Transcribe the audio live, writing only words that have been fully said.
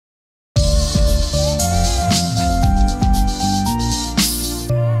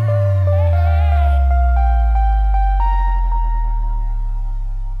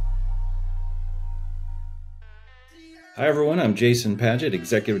Hi, everyone. I'm Jason Padgitt,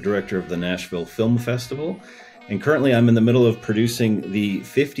 Executive Director of the Nashville Film Festival. And currently I'm in the middle of producing the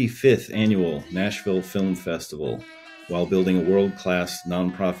 55th annual Nashville Film Festival while building a world-class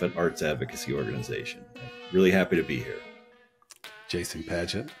nonprofit arts advocacy organization. Really happy to be here. Jason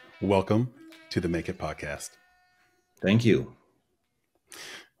Padgitt, welcome to the Make It podcast. Thank you.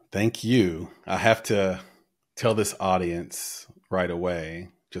 Thank you. I have to tell this audience right away,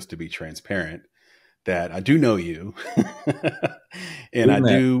 just to be transparent, that I do know you, and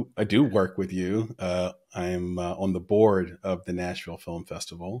I do work with you. I'm on the board of the Nashville Film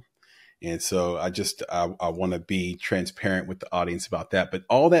Festival, and so I want to be transparent with the audience about that. But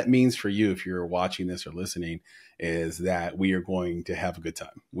all that means for you, if you're watching this or listening, is that we are going to have a good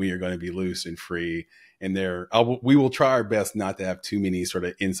time. We are going to be loose and free. And we will try our best not to have too many sort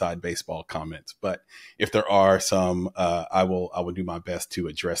of inside baseball comments. But if there are some, I will do my best to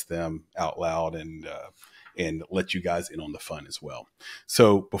address them out loud and let you guys in on the fun as well.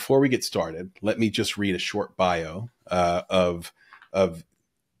 So before we get started, let me just read a short bio of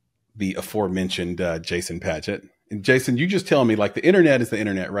the aforementioned Jason Padgitt. And Jason, you just tell me, like, the internet is the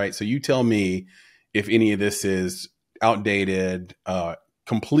internet, right? So you tell me if any of this is outdated,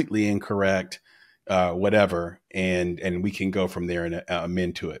 completely incorrect, whatever, and we can go from there and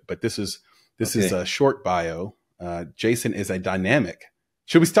amend to it. But this is a short bio. Jason is a dynamic.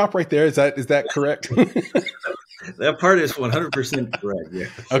 Should we stop right there? Is that correct? That part is 100% correct. Yeah.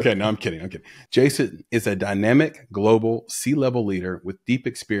 Okay. No, I'm kidding. Jason is a dynamic global C-level leader with deep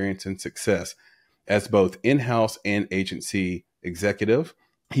experience and success as both in-house and agency executive.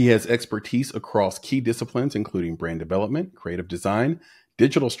 He has expertise across key disciplines, including brand development, creative design,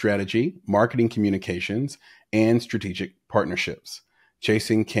 digital strategy, marketing communications, and strategic partnerships.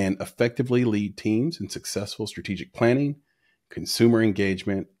 Jason can effectively lead teams in successful strategic planning, consumer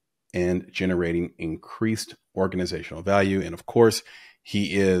engagement, and generating increased organizational value. And of course,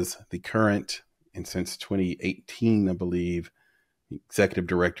 he is the current, and since 2018, I believe, executive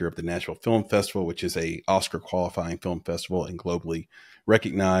director of the Nashville Film Festival, which is a Oscar qualifying film festival and globally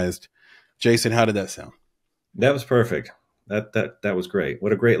recognized. Jason, how did that sound? That was perfect. That was great.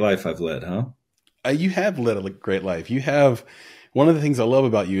 What a great life I've led, huh? You have led a great life. You have, one of the things I love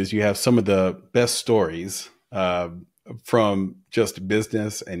about you is you have some of the best stories from just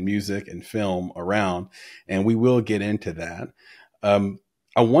business and music and film around, and we will get into that.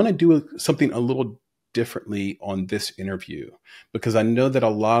 I want to do something a little differently on this interview because I know that a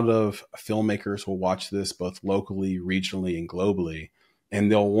lot of filmmakers will watch this both locally, regionally, and globally, and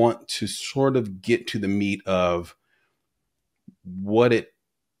they'll want to sort of get to the meat of what it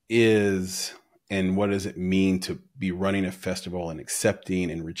is and what does it mean to be running a festival and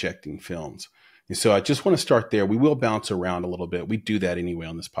accepting and rejecting films. And so I just want to start there. We will bounce around a little bit. We do that anyway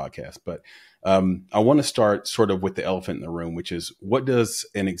on this podcast, but I want to start sort of with the elephant in the room, which is, what does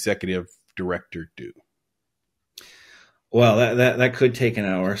an executive director do? Well, that could take an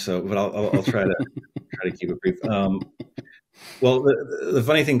hour, but I'll try to keep it brief. Well, the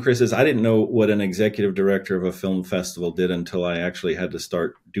funny thing, Chris, is I didn't know what an executive director of a film festival did until I actually had to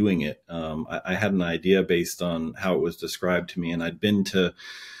start doing it. I had an idea based on how it was described to me, and I'd been to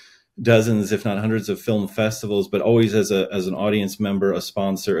dozens, if not hundreds, of film festivals, but always as an audience member, a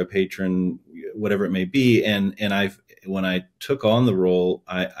sponsor, a patron, whatever it may be. And when I took on the role,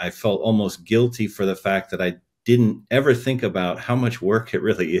 I felt almost guilty for the fact that I didn't ever think about how much work it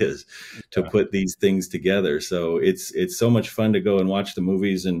really is to put these things together. So it's so much fun to go and watch the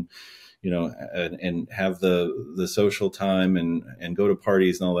movies and, and have the social time and go to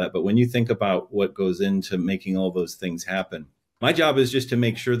parties and all that. But when you think about what goes into making all those things happen, my job is just to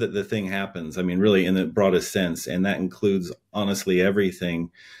make sure that the thing happens. I mean, really in the broadest sense. And that includes honestly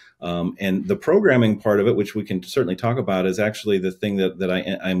everything. And the programming part of it, which we can certainly talk about, is actually the thing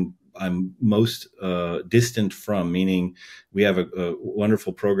that I'm most distant from, meaning we have a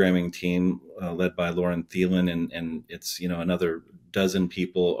wonderful programming team led by Lauren Thielen, and it's, another dozen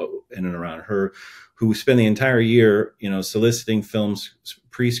people in and around her who spend the entire year, soliciting films,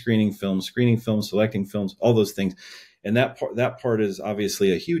 pre-screening films, screening films, selecting films, all those things. And that part is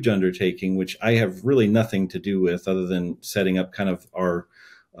obviously a huge undertaking, which I have really nothing to do with other than setting up kind of our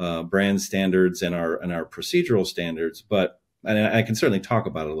brand standards and our procedural standards. And I can certainly talk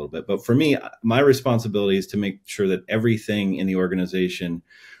about it a little bit. But for me, my responsibility is to make sure that everything in the organization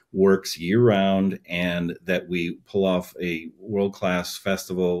works year round and that we pull off a world-class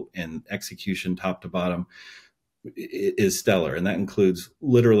festival and execution top to bottom is stellar. And that includes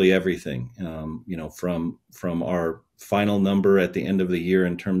literally everything, from our final number at the end of the year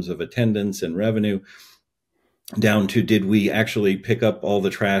in terms of attendance and revenue down to, did we actually pick up all the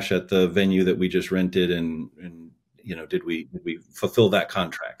trash at the venue that we just rented and did we fulfill that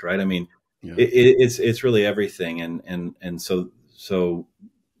contract, right? I mean, Yeah. it's really everything. And so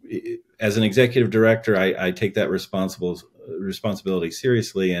as an executive director, I take that responsibility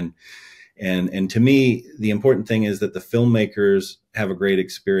seriously. And to me, the important thing is that the filmmakers have a great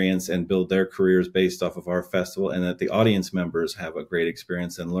experience and build their careers based off of our festival, and that the audience members have a great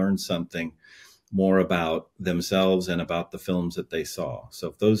experience and learn something more about themselves and about the films that they saw.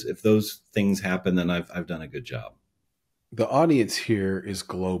 So if those things happen, then I've done a good job. The audience here is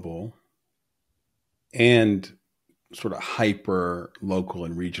global and sort of hyper local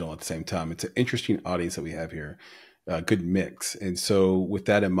and regional at the same time. It's an interesting audience that we have here, a good mix. And so with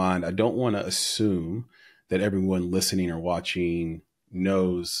that in mind, I don't want to assume that everyone listening or watching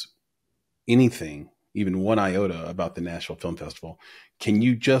knows anything, even one iota, about the Nashville Film Festival. Can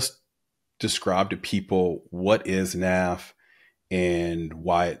you just describe to people what is NaFF and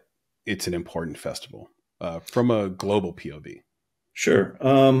why it's an important festival from a global POV? Sure.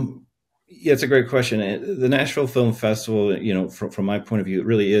 Yeah, it's a great question. The Nashville Film Festival, from my point of view, it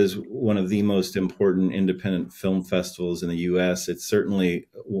really is one of the most important independent film festivals in the U.S. It's certainly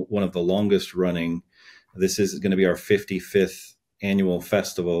one of the longest running. This is going to be our 55th annual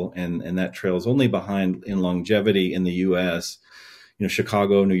festival, and that trails only behind in longevity in the U.S.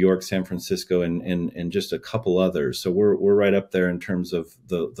 Chicago, New York, San Francisco, and just a couple others. So we're right up there in terms of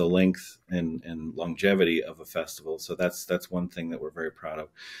the length and longevity of a festival. So that's one thing that we're very proud of.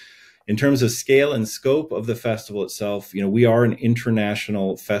 In terms of scale and scope of the festival itself, we are an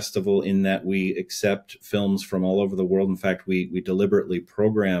international festival in that we accept films from all over the world. In fact, we deliberately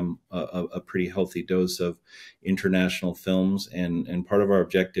program a pretty healthy dose of international films. And part of our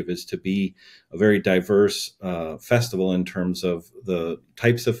objective is to be a very diverse festival in terms of the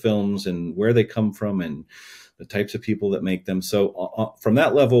types of films and where they come from and the types of people that make them. So from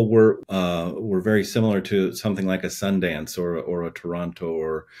that level, we're very similar to something like a Sundance or a Toronto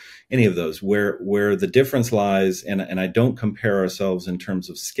or any of those, where the difference lies. And I don't compare ourselves in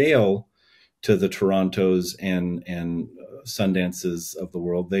terms of scale to the Torontos and Sundances of the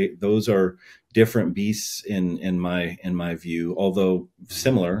world. Those are different beasts in my view, although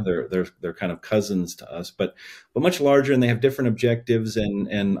similar. They're kind of cousins to us, but much larger, and they have different objectives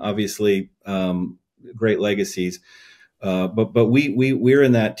and obviously great legacies. But we're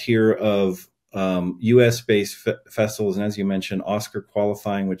in that tier of U.S. based festivals, and as you mentioned, Oscar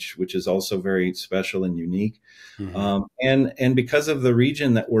qualifying, which is also very special and unique. Mm-hmm. And because of the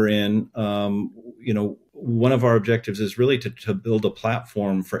region that we're in, one of our objectives is really to build a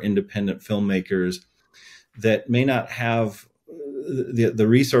platform for independent filmmakers that may not have the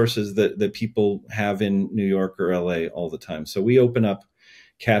resources that people have in New York or LA all the time. So we open up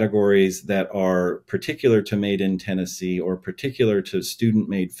categories that are particular to Made in Tennessee or particular to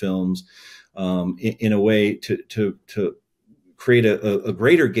student-made films, in a way to create a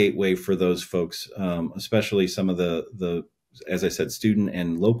greater gateway for those folks, especially some of the, as I said, student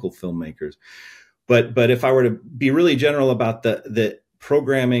and local filmmakers. But if I were to be really general about the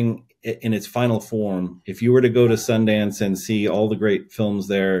programming in its final form, if you were to go to Sundance and see all the great films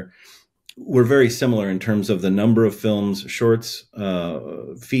there, we're very similar in terms of the number of films, shorts,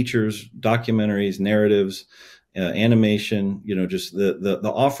 features, documentaries, narratives, animation. Just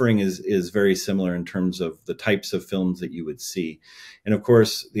the offering is very similar in terms of the types of films that you would see. And of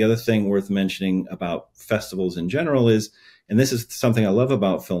course, the other thing worth mentioning about festivals in general is, and this is something I love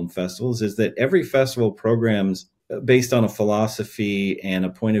about film festivals, is that every festival programs based on a philosophy and a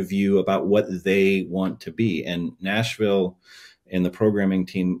point of view about what they want to be. And Nashville and the programming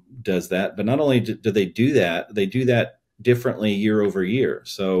team does that. But not only do they do that differently year over year.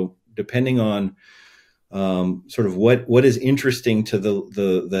 So depending on sort of what is interesting to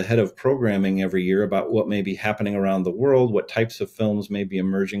the head of programming every year about what may be happening around the world, what types of films may be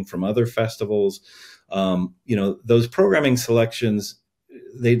emerging from other festivals, those programming selections,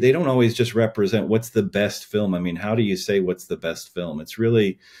 they don't always just represent what's the best film. I mean, how do you say what's the best film? It's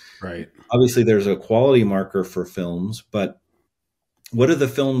really, right. Obviously, there's a quality marker for films, but what are the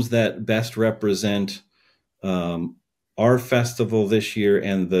films that best represent our festival this year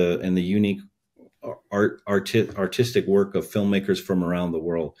and the unique artistic work of filmmakers from around the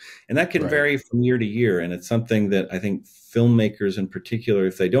world? And that can vary from year to year. And it's something that I think filmmakers in particular,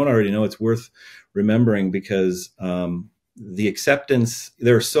 if they don't already know, it's worth remembering, because the acceptance,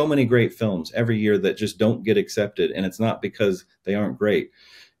 there are so many great films every year that just don't get accepted. And it's not because they aren't great.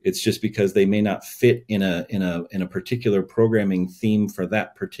 It's just because they may not fit in a particular programming theme for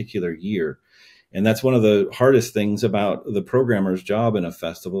that particular year. And that's one of the hardest things about the programmer's job in a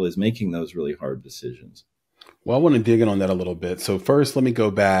festival, is making those really hard decisions. Well, I want to dig in on that a little bit. So first, let me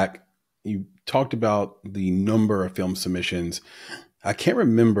go back you talked about the number of film submissions. I can't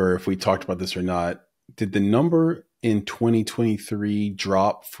remember if we talked about this or not. Did the number in 2023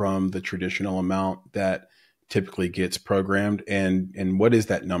 drop from the traditional amount that typically gets programmed? And what is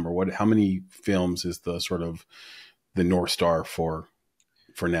that number? How many films is the sort of the North Star for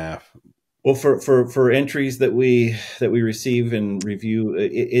NaFF? Well, for entries that we receive and review,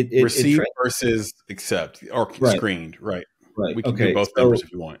 Receive versus accept or right, screened, right? right. We can Okay, do both so numbers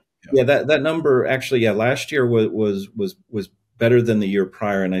if you want. yeah, that number actually, yeah, last year was better than the year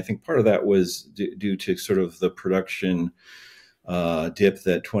prior, and I think part of that was due to sort of the production dip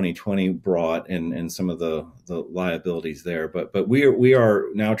that 2020 brought, and some of the liabilities there. But we are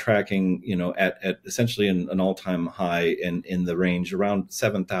now tracking, at essentially an all-time high in the range around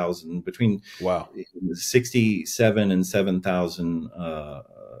 7,000, between Wow, 67 and 7,000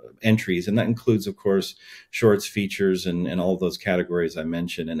 entries, and that includes, of course, shorts, features, and all those categories I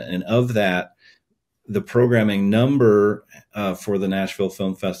mentioned. And of that, the programming number for the Nashville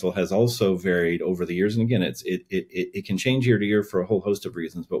Film Festival has also varied over the years. And again, it can change year to year for a whole host of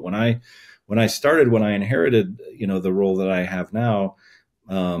reasons. But when I inherited, the role that I have now,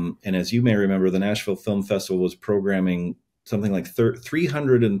 and as you may remember, the Nashville Film Festival was programming something like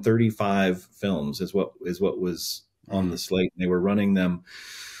 335 films is what was on the slate. They were running them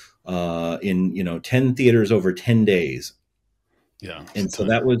in 10 theaters over 10 days. yeah, And so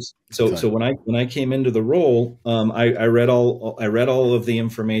that was so when I came into the role, I read all of the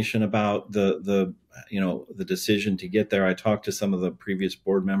information about the decision to get there. I talked to some of the previous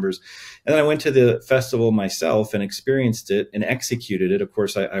board members, and then I went to the festival myself and experienced it and executed it. Of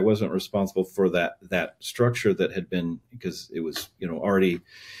course, I wasn't responsible for that structure that had been, because it was already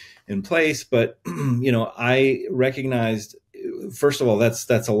in place, but I recognized, first of all,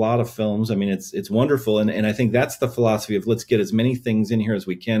 that's a lot of films. I mean, it's wonderful. And I think that's the philosophy of, let's get as many things in here as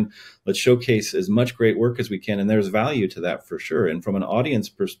we can. Let's showcase as much great work as we can. And there's value to that for sure. And from an audience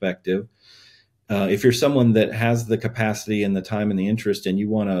perspective, if you're someone that has the capacity and the time and the interest, and you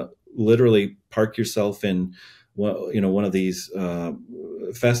want to literally park yourself in, one of these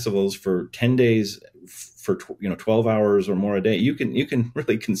festivals for 10 days for 12 hours or more a day, you can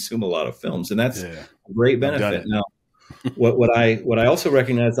really consume a lot of films, and that's a great benefit. Now, what I also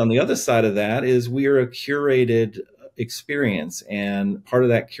recognize on the other side of that is we are a curated experience, and part of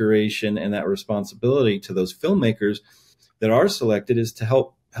that curation and that responsibility to those filmmakers that are selected is to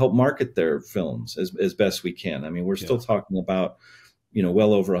help market their films as best we can. I mean, we're still talking about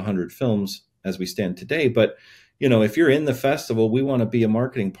well over 100 films as we stand today, but if you're in the festival, we want to be a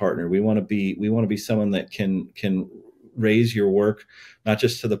marketing partner. We want to be someone that can raise your work, not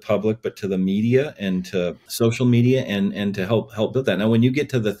just to the public, but to the media and to social media, and to help build that. Now, when you get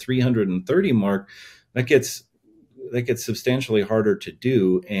to the 330 mark, that gets substantially harder to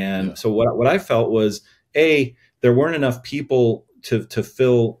do. And so what I felt was, there weren't enough people to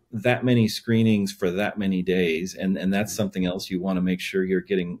fill that many screenings for that many days, and that's something else. You want to make sure you're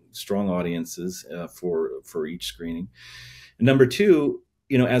getting strong audiences for each screening. And number two,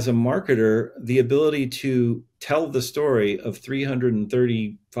 as a marketer, the ability to tell the story of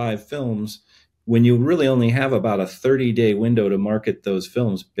 335 films when you really only have about a 30-day window to market those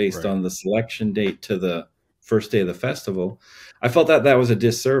films based on the selection date to the first day of the festival, I felt that was a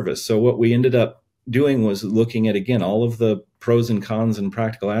disservice. So what we ended up doing was looking at, again, all of the pros and cons and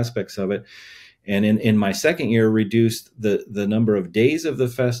practical aspects of it. And in my second year, reduced the number of days of the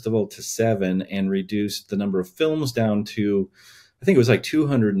festival to 7, and reduced the number of films down to, I think it was like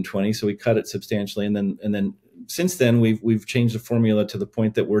 220. So we cut it substantially. And then since then, we've changed the formula to the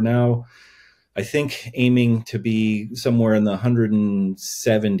point that we're now, I think, aiming to be somewhere in the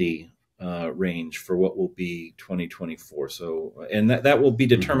 170 range for what will be 2024. So, and that will be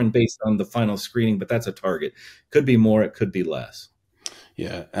determined based on the final screening, but that's a target. Could be more, it could be less.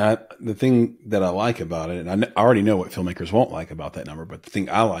 Yeah. The thing that I like about it, and I already know what filmmakers won't like about that number, but the thing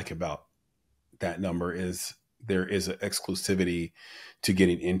I like about that number is there is an exclusivity to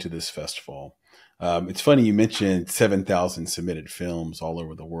getting into this festival. It's funny you mentioned 7,000 submitted films all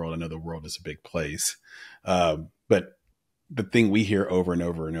over the world. I know the world is a big place, but the thing we hear over and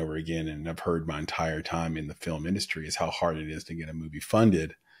over and over again, and I've heard my entire time in the film industry, is how hard it is to get a movie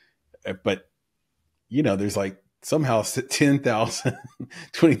funded. But, there's like somehow 10,000,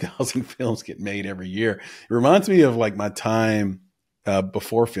 20,000 films get made every year. It reminds me of like my time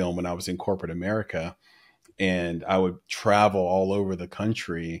before film, when I was in corporate America, and I would travel all over the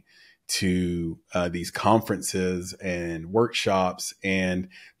country to these conferences and workshops, and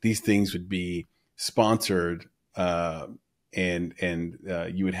these things would be sponsored, and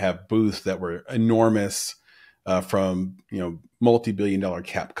you would have booths that were enormous, from, multi-billion-dollar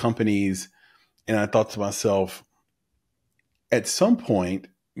cap companies. And I thought to myself, at some point,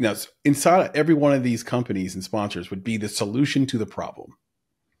 inside of every one of these companies and sponsors would be the solution to the problem,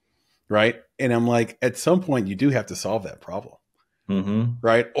 right? And I'm like, at some point, you do have to solve that problem,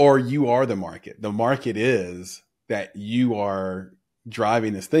 right? Or you are the market. The market is that you are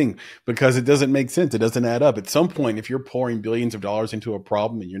driving this thing, because it doesn't make sense. It doesn't add up. At some point, if you're pouring billions of dollars into a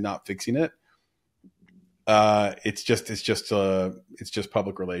problem and you're not fixing it, it's just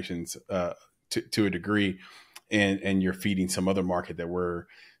public relations to a degree, and you're feeding some other market that we're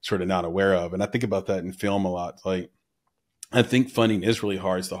sort of not aware of. And I think about that in film a lot. Like, I think funding is really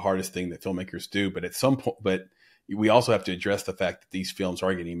hard. It's the hardest thing that filmmakers do. But at some point, we also have to address the fact that these films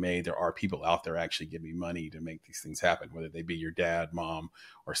are getting made. There are people out there actually giving money to make these things happen, whether they be your dad, mom,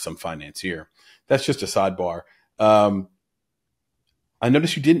 or some financier. That's just a sidebar. I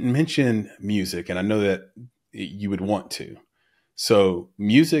noticed you didn't mention music, and I know that you would want to. So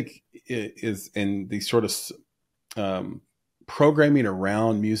music is in the sort of programming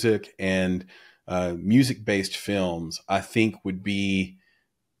around music and music-based films, I think would be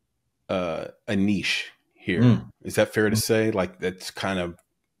a niche here. Is that fair to say? Like, that's kind of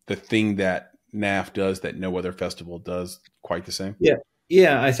the thing that NaFF does that no other festival does quite the same?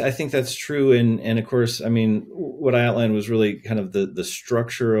 Yeah, I think that's true. And of course, I mean, what I outlined was really kind of the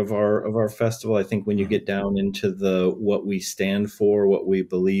structure of our festival. I think when you get down into what we stand for, what we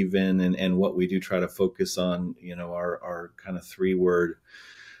believe in, and what we do try to focus on, our kind of 3-word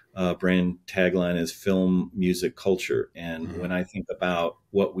brand tagline is film, music, culture. And when I think about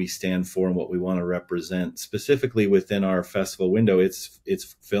what we stand for and what we want to represent specifically within our festival window, it's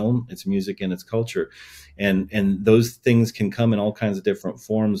film, it's music, and it's culture. And those things can come in all kinds of different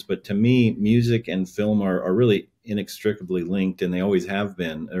forms. But to me, music and film are really inextricably linked, and they always have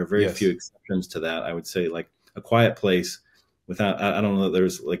been. There are very few exceptions to that. I would say, like A Quiet Place, without, I don't know,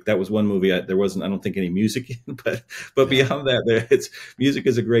 there's like, that was one movie there wasn't, I don't think, any music in, but beyond that, music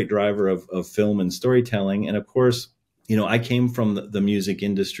is a great driver of film and storytelling. And of course, I came from the music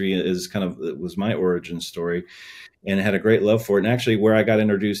industry, as kind of, it was my origin story, and had a great love for it. And actually, where I got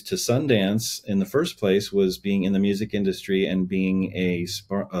introduced to Sundance in the first place was being in the music industry and being a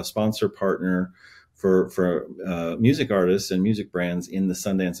sponsor partner for music artists and music brands in the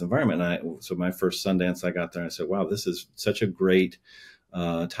Sundance environment. So my first Sundance, I got there and I said, wow, this is such a great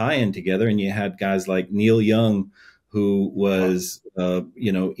tie-in together. And you had guys like Neil Young, who was, in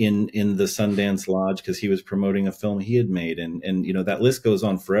the Sundance Lodge because he was promoting a film he had made. And that list goes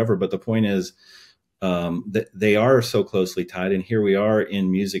on forever. But the point is, that they are so closely tied. And here we are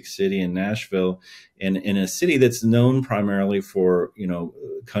in Music City in Nashville, and in a city that's known primarily for,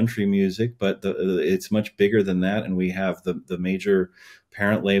 country music, but it's much bigger than that. And we have the major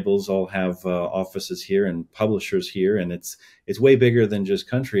parent labels all have offices here and publishers here, and it's way bigger than just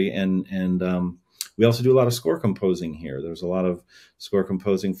country. And we also do a lot of score composing here. There's a lot of score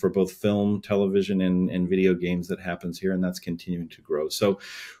composing for both film, television, and video games that happens here, and that's continuing to grow. So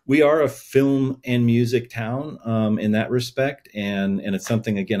we are a film and music town in that respect, and it's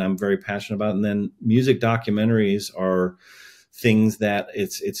something, again, I'm very passionate about. And then music documentaries are things that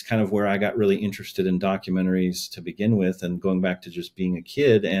it's kind of where I got really interested in documentaries to begin with, and going back to just being a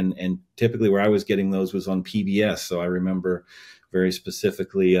kid, and typically where I was getting those was on PBS. So I remember very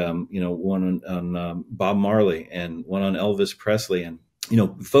specifically, one on Bob Marley and one on Elvis Presley, and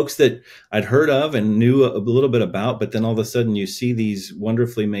folks that I'd heard of and knew a little bit about, but then all of a sudden you see these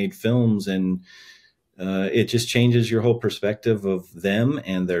wonderfully made films, and it just changes your whole perspective of them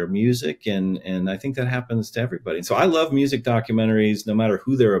and their music, and I think that happens to everybody. And so I love music documentaries, no matter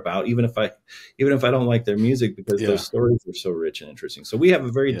who they're about, even if I don't like their music, because those stories are so rich and interesting. So we have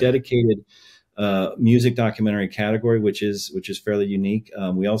a very dedicated music documentary category, which is fairly unique.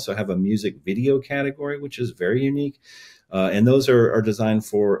 We also have a music video category, which is very unique, and those are designed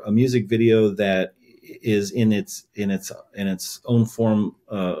for a music video that is in its own form,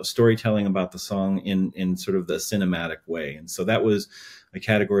 storytelling about the song in sort of the cinematic way. And so that was a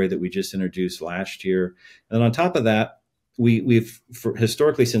category that we just introduced last year. And then on top of that, we've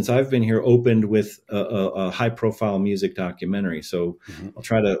historically, since I've been here, opened with a high profile music documentary. So I'll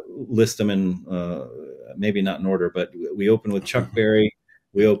try to list them in maybe not in order, but we opened with Chuck Berry,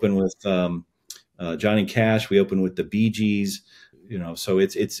 we opened with Johnny Cash, we opened with the Bee Gees. So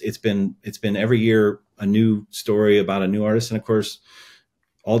it's been every year a new story about a new artist, and of course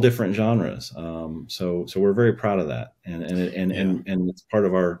all different genres. So we're very proud of that, and it's part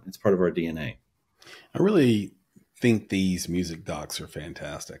of our DNA. I really think these music docs are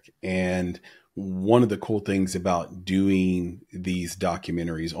fantastic. And one of the cool things about doing these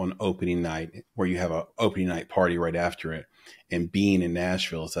documentaries on opening night, where you have an opening night party right after it, and being in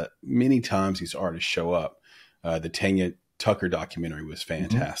Nashville, is that many times these artists show up. The Tanya Tucker documentary was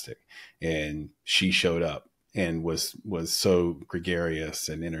fantastic, and she showed up and was so gregarious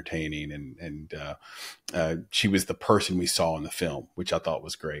and entertaining, and she was the person we saw in the film, which I thought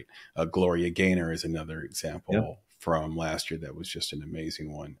was great. Gloria Gaynor is another example from last year that was just an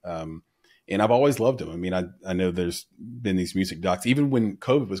amazing one. And I've always loved them. I mean, I know there's been these music docs, even when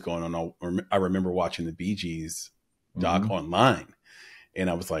COVID was going on. I remember watching the Bee Gees doc online, and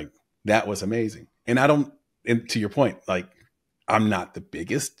I was like, that was amazing. And and to your point, like, I'm not the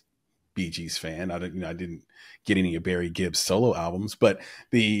biggest Bee Gees fan. I didn't get any of Barry Gibb's solo albums, but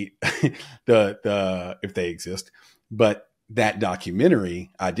the if they exist, but that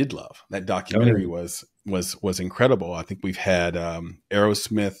documentary I did love. That documentary was incredible. I think we've had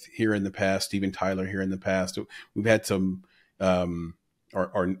Aerosmith here in the past, Steven Tyler here in the past. We've had some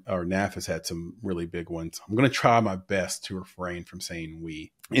our NaFF has had some really big ones. I'm going to try my best to refrain from saying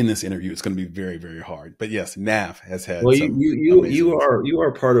we in this interview. It's going to be very, very hard. But yes, NaFF has had. Well, you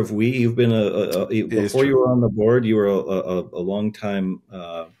are part of we. You've been before you were on the board. You were a long time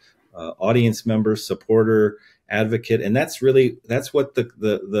audience member, supporter, advocate, and that's what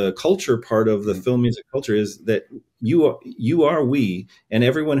the culture part of the film music culture is, that you are we, and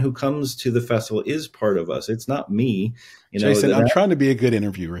everyone who comes to the festival is part of us. It's not me. Jason, I'm trying to be a good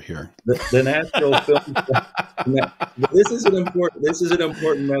interviewer here. The Nashville Film this is an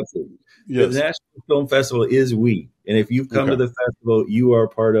important message. Yes. The Nashville Film Festival is we, and if you've come to the festival, you are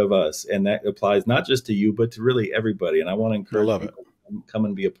part of us, and that applies not just to you, but to really everybody. And I want to encourage people to come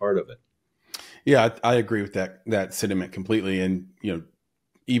and be a part of it. Yeah, I agree with that sentiment completely. And,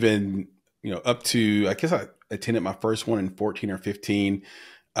 even, up to, I guess I attended my first one in 14 or 15.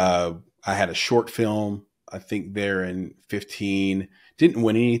 I had a short film, I think, there in 15. Didn't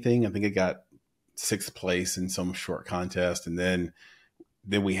win anything. I think I got 6th place in some short contest. And then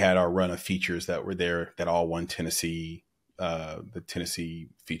we had our run of features that were there that all won Tennessee, the Tennessee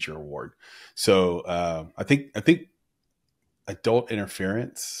Feature Award. So I think Adult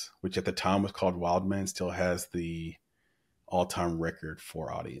Interference, which at the time was called Wildman, still has the all-time record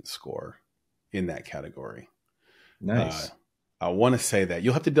for audience score in that category. Nice. I want to say that.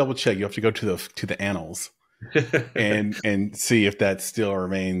 You'll have to double check. You have to go to the annals and see if that still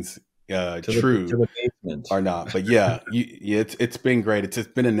remains true or not. But yeah, it's been great. It's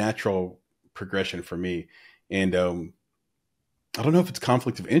been a natural progression for me, and I don't know if it's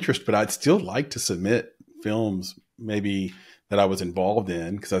conflict of interest, but I'd still like to submit films maybe that I was involved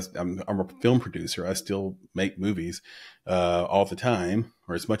in, because I'm a film producer. I still make movies all the time,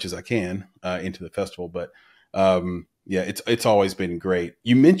 or as much as I can, into the festival. But yeah, it's always been great.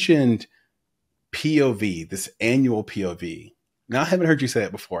 You mentioned POV, this annual POV. Now, I haven't heard you say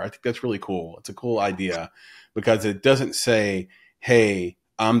that before. I think that's really cool. It's a cool idea, because it doesn't say, hey,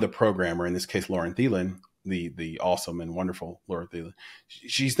 I'm the programmer, in this case, Lauren Thielen, the awesome and wonderful Lauren Thielen.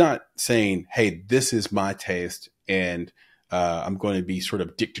 She's not saying, hey, this is my taste, and I'm going to be sort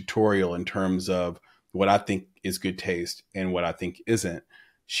of dictatorial in terms of what I think is good taste and what I think isn't.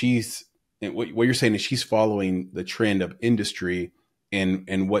 What you're saying is she's following the trend of industry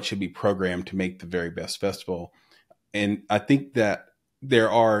and what should be programmed to make the very best festival. And I think that there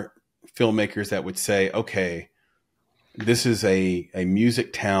are filmmakers that would say, okay, this is a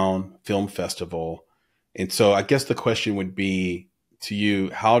music town film festival. And so I guess the question would be to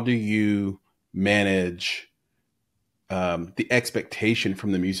you, how do you manage the expectation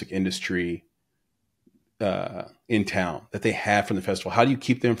from the music industry in town that they have from the festival? How do you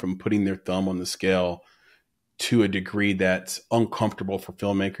keep them from putting their thumb on the scale to a degree that's uncomfortable for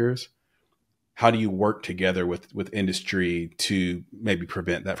filmmakers? How do you work together with industry to maybe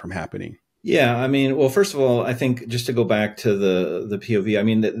prevent that from happening? Yeah, I mean, well, first of all, I think just to go back to the POV, I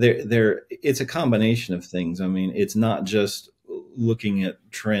mean, it's a combination of things. I mean, it's not just looking at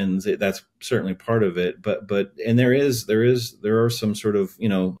trends. That's certainly part of it, but there are some sort of,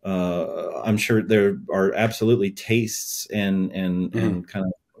 I'm sure there are absolutely tastes and kind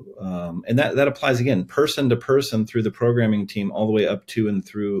of, and that applies again, person to person through the programming team, all the way up to and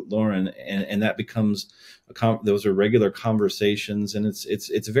through Lauren, and that becomes those are regular conversations, and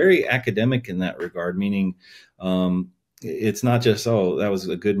it's very academic in that regard. Meaning, it's not just, oh, that was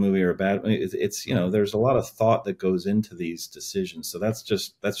a good movie or a bad. It's there's a lot of thought that goes into these decisions. So that's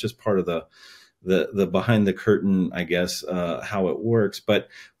just part of the behind the curtain, I guess, how it works. But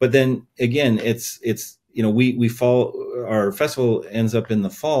then again, it's we fall. our festival ends up in the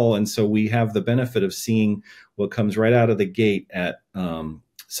fall, and so we have the benefit of seeing what comes right out of the gate at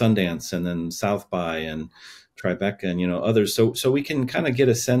Sundance, and then South by and Tribeca, and others. So we can kind of get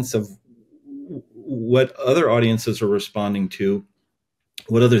a sense of what other audiences are responding to,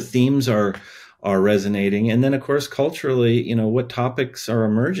 what other themes are resonating, and then of course culturally, what topics are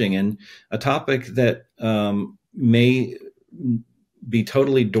emerging. And a topic that may be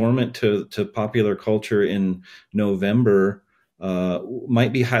totally dormant to popular culture in November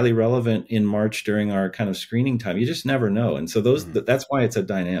might be highly relevant in March during our kind of screening time. You just never know. And so that's why it's a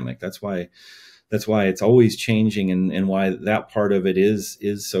dynamic. That's why it's always changing, and why that part of it is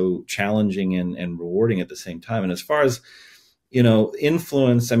so challenging and rewarding at the same time. And as far as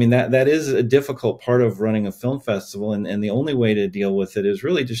influence, I mean, that is a difficult part of running a film festival, and the only way to deal with it is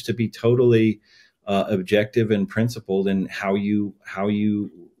really just to be totally objective and principled in how you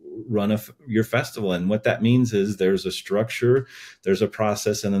run your festival. And what that means is there's a structure, there's a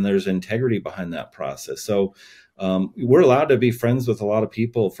process, and then there's integrity behind that process. So we're allowed to be friends with a lot of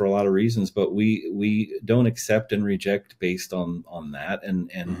people for a lot of reasons, but we don't accept and reject based on that, and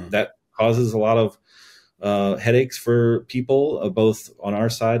that causes a lot of headaches for people, both on our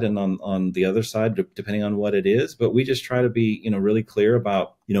side and on the other side, depending on what it is. But we just try to be, really clear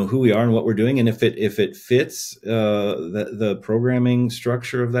about, who we are and what we're doing. And if it fits the programming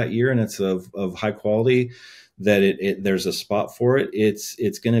structure of that year, and it's of high quality, that there's a spot for it,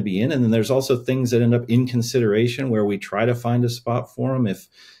 it's going to be in. And then there's also things that end up in consideration where we try to find a spot for them. If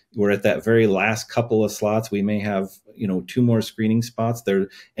we're at that very last couple of slots, we may have, 2 more screening spots. There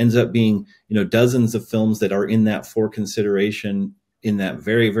ends up being, dozens of films that are in that for consideration in that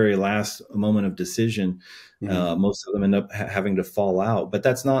very, very last moment of decision. Most of them end up having to fall out, but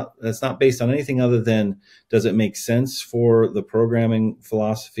that's not based on anything other than, does it make sense for the programming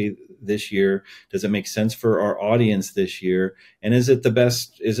philosophy this year? Does it make sense for our audience this year? And is it the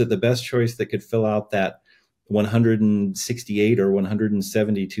best choice that could fill out that 168 or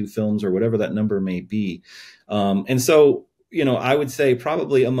 172 films or whatever that number may be? And so, I would say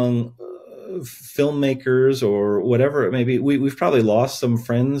probably among filmmakers or whatever it may be, we've probably lost some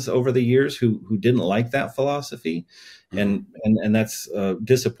friends over the years who didn't like that philosophy. And that's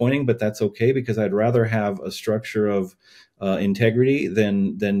disappointing, but that's okay, because I'd rather have a structure of integrity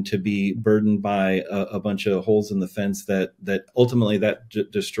than to be burdened by a bunch of holes in the fence that ultimately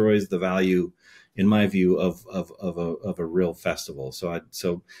destroys the value, in my view, of a real festival. So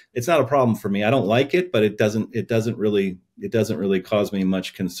it's not a problem for me. I don't like it, but it doesn't really cause me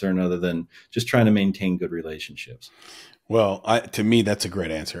much concern, other than just trying to maintain good relationships. Well, to me, that's a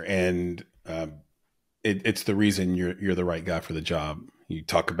great answer, and it's the reason you're the right guy for the job. You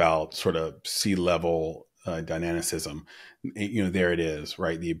talk about sort of C-level dynamicism. There it is,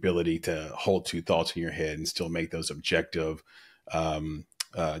 right? The ability to hold 2 thoughts in your head and still make those objective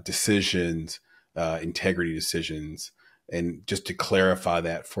decisions. Integrity decisions. And just to clarify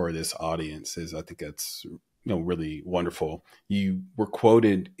that for this audience, I think that's really wonderful. You were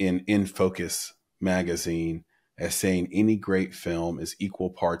quoted in Focus magazine as saying, any great film is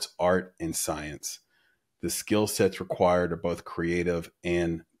equal parts art and science. The skill sets required are both creative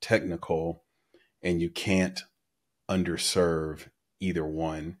and technical, and you can't underserve either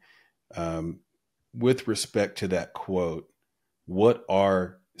one. With respect to that quote, what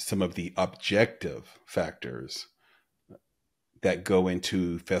are some of the objective factors that go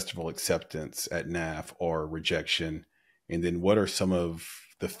into festival acceptance at NaFF or rejection? And then what are some of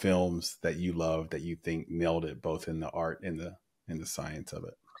the films that you love that you think nailed it, both in the art and the science of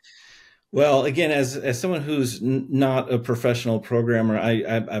it? Well, again, as someone who's not a professional programmer,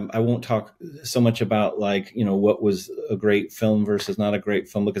 I won't talk so much about what was a great film versus not a great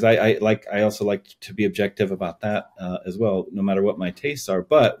film, because I also like to be objective about that as well, no matter what my tastes are.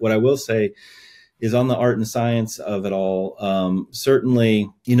 But what I will say is, on the art and science of it all, certainly,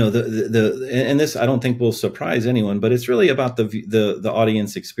 and this I don't think will surprise anyone, but it's really about the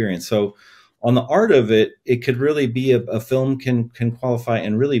audience experience. So on the art of it, it could really be a film can qualify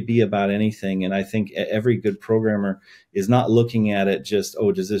and really be about anything. And I think every good programmer is not looking at it just,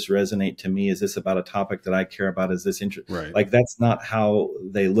 oh, does this resonate to me? Is this about a topic that I care about? Is this interesting? Right. Like, that's not how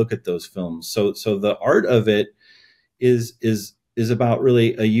they look at those films. So the art of it is about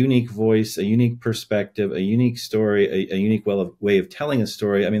really a unique voice, a unique perspective, a unique story, a unique way of telling a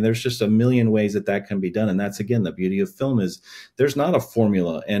story. I mean, there's just a million ways that can be done. And that's, again, the beauty of film, is there's not a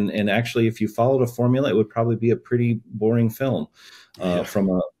formula. And actually, if you followed a formula, it would probably be a pretty boring film from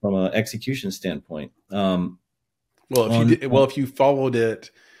an execution standpoint. If you followed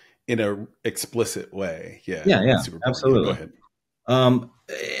it in a explicit way. Yeah, absolutely. Go ahead.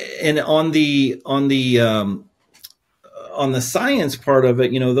 And on the on the science part of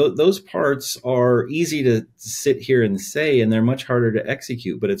it, those parts are easy to sit here and say, and they're much harder to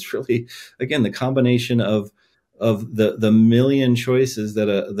execute. But it's really, again, the combination of the million choices that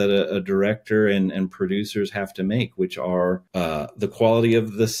a director and producers have to make, which are the quality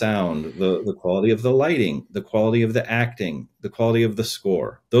of the sound, the quality of the lighting, the quality of the acting, the quality of the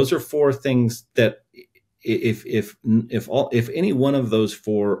score. Those are four things that if any one of those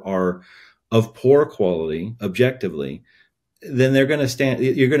four are of poor quality objectively, then they're going to stand.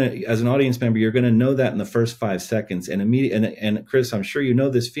 You're going to, as an audience member, you're going to know that in the first 5 seconds. And and Chris, I'm sure you know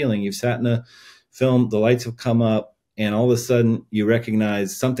this feeling. You've sat in a film, the lights have come up, and all of a sudden you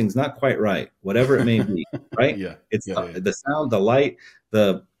recognize something's not quite right, whatever it may be. Right? Yeah, It's yeah. the sound, the light,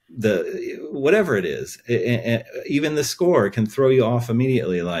 the whatever it is. Even the score can throw you off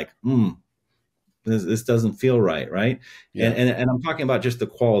immediately. Like, this doesn't feel right, right? Yeah. And I'm talking about just the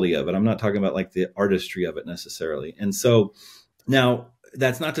quality of it. I'm not talking about like the artistry of it necessarily. And so now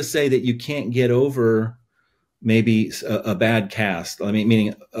that's not to say that you can't get over maybe a bad cast. I mean,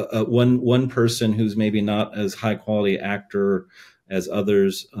 meaning one person who's maybe not as high quality actor as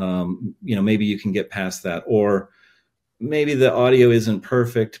others. Maybe you can get past that, or maybe the audio isn't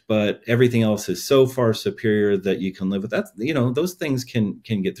perfect, but everything else is so far superior that you can live with that. Those things can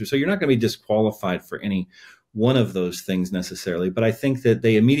get through. So you're not going to be disqualified for any one of those things necessarily. But I think that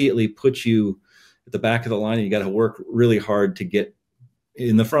they immediately put you at the back of the line, and you got to work really hard to get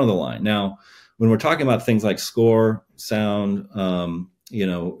in the front of the line. Now, when we're talking about things like score, sound,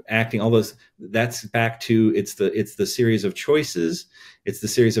 acting, all those, that's back to it's the series of choices, it's the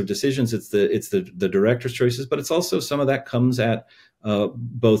series of decisions, it's the director's choices, but it's also some of that comes at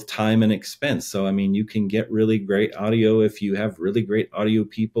both time and expense. So I mean, you can get really great audio if you have really great audio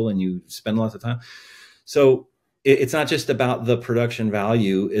people and you spend lots of time. So it's not just about the production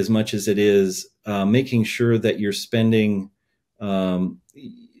value as much as it is making sure that you're spending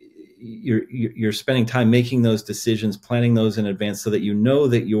you're spending time making those decisions, planning those in advance, so that you know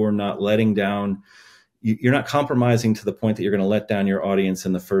that you're not letting down, you're not compromising to the point that you're going to let down your audience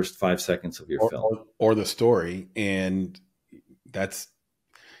in the first 5 seconds of your film or the story. And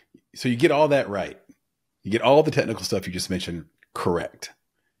so you get all that right. You get all the technical stuff you just mentioned correct.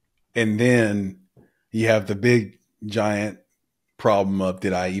 And then you have the big giant problem of,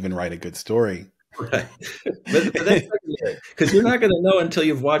 did I even write a good story? Right. But that's because you're not going to know until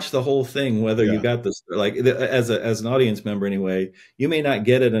you've watched the whole thing whether you got this. Like as an audience member anyway, you may not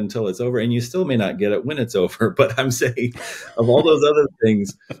get it until it's over, and you still may not get it when it's over. But I'm saying, of all those other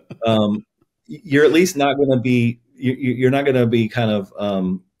things, you're at least not going to be. You're not going to be kind of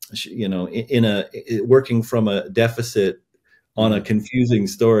working from a deficit on a confusing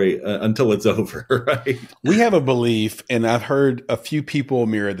story until it's over. Right? We have a belief, and I've heard a few people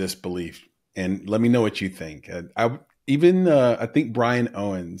mirror this belief. And let me know what you think. I think Brian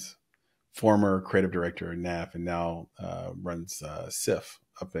Owens, former creative director at NaFF, and now runs SIF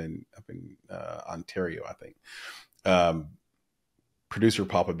up in Ontario, I think. Producer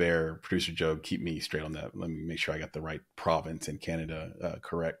Papa Bear, producer Joe, keep me straight on that. Let me make sure I got the right province in Canada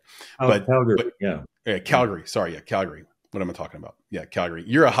correct. Calgary, Calgary. Sorry, Calgary. What am I talking about? Yeah, Calgary.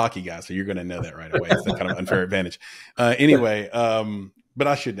 You're a hockey guy, so you're going to know that right away. It's a kind of unfair advantage. Anyway, but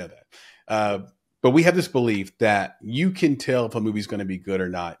I should know that. But we have this belief that you can tell if a movie's going to be good or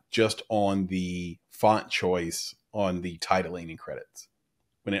not just on the font choice on the titling and credits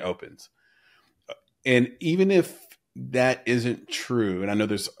when it opens. And even if that isn't true, and I know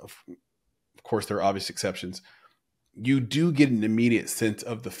of course, there are obvious exceptions, you do get an immediate sense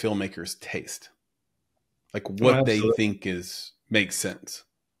of the filmmaker's taste, like what they think makes sense,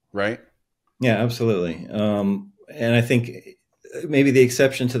 right? Yeah, absolutely. And I think maybe the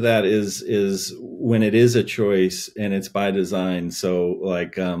exception to that is when it is a choice and it's by design. So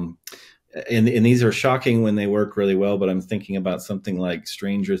like, and these are shocking when they work really well, but I'm thinking about something like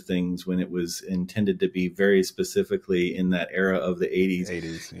Stranger Things, when it was intended to be very specifically in that era of the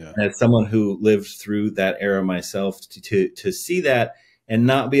 80s. Yeah. As someone who lived through that era myself, to see that and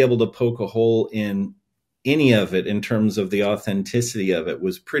not be able to poke a hole in any of it in terms of the authenticity of it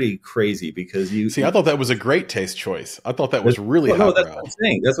was pretty crazy, because I thought that was a great taste choice. I thought that was really highbrow. That's what I'm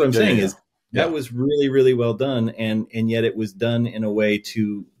saying. That's what I'm saying is that was really, really well done. And yet it was done in a way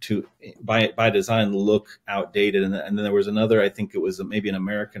to by design look outdated. And then there was another, I think it was maybe an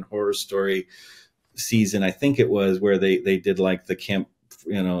American Horror Story season, I think it was, where they did like the camp,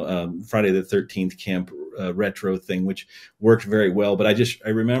 Friday the 13th camp retro thing, which worked very well. But I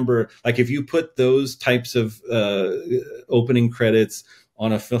remember, like, if you put those types of opening credits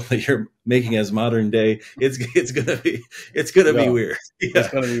on a film that you're making as modern day, it's gonna be weird. Yeah. It's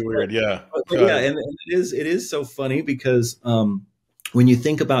gonna be weird. Yeah. But yeah, and it is so funny because when you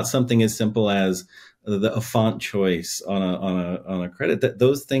think about something as simple as a font choice on a credit, that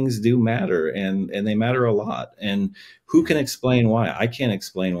those things do matter, and they matter a lot. And who can explain why? I can't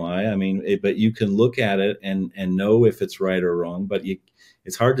explain why. I mean, but you can look at it and know if it's right or wrong. But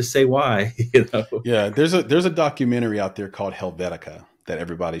it's hard to say why. You know? Yeah, there's a documentary out there called Helvetica that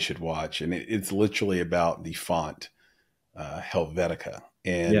everybody should watch, and it's literally about the font Helvetica.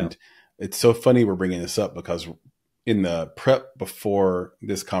 And it's so funny we're bringing this up because in the prep before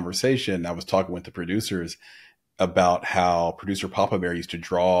this conversation, I was talking with the producers about how producer Papa Bear used to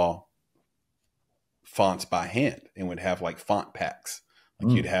draw fonts by hand and would have like font packs.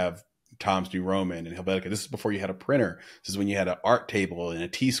 Like you'd have Times New Roman and Helvetica. This is before you had a printer. This is when you had an art table and a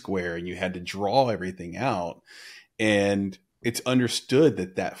T-square and you had to draw everything out. And it's understood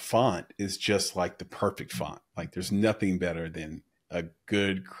that font is just like the perfect font. Like there's nothing better than a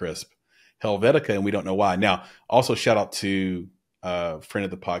good, crisp Helvetica, and we don't know why. Now, also shout out to a friend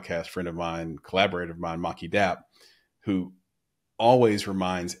of the podcast, friend of mine, collaborator of mine, Maki Dap, who always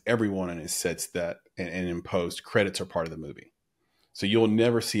reminds everyone in his sets that, and in post, credits are part of the movie. So you'll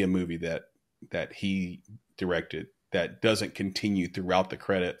never see a movie that he directed that doesn't continue throughout the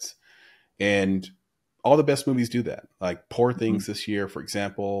credits. And all the best movies do that. Like Poor Things this year, for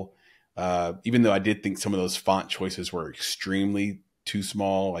example, even though I did think some of those font choices were extremely too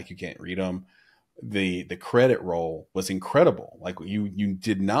small, like you can't read them, the credit roll was incredible. Like you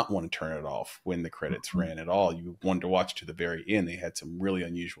did not want to turn it off when the credits ran at all. You wanted to watch to the very end. They had some really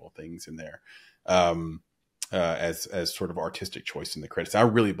unusual things in there as sort of artistic choice in the credits. I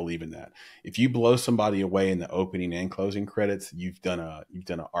really believe in that. If you blow somebody away in the opening and closing credits, you've done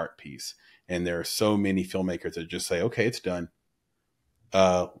an art piece. And there are so many filmmakers that just say, okay, it's done.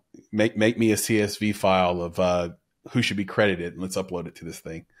 Make me a CSV file of who should be credited, and let's upload it to this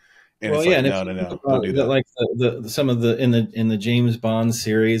thing. And well, it's like, no, don't do that. Like some of the in the James Bond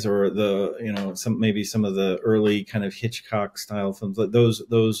series, or some of the early kind of Hitchcock style films. Like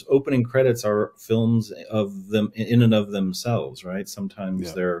those opening credits are films of them in and of themselves, right?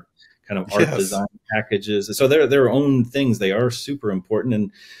 Sometimes they're kind of art design packages, so they're their own things. They are super important,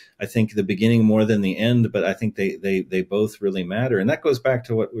 and I think the beginning more than the end, but I think they both really matter. And that goes back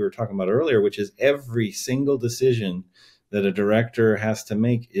to what we were talking about earlier, which is every single decision that a director has to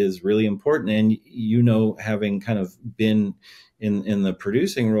make is really important. And, having kind of been in the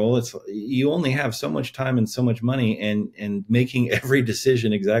producing role, you only have so much time and so much money, and making every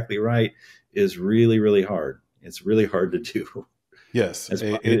decision exactly right is really, really hard. It's really hard to do. Yes. It's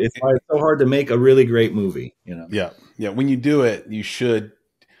why it's so hard to make a really great movie, Yeah. Yeah. When you do it, you should,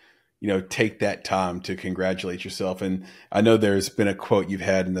 take that time to congratulate yourself. And I know there's been a quote you've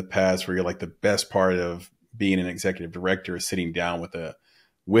had in the past where you're like, the best part of being an executive director is sitting down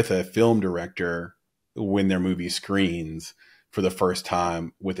with a film director when their movie screens for the first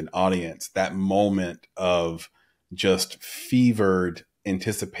time with an audience. That moment of just fevered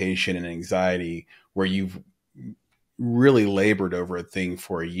anticipation and anxiety where you've really labored over a thing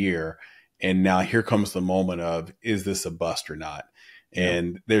for a year. And now here comes the moment of, is this a bust or not?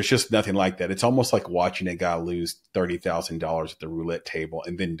 And there's just nothing like that. It's almost like watching a guy lose $30,000 at the roulette table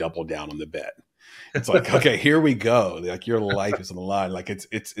and then double down on the bet. It's like, okay, here we go. Like your life is on the line. Like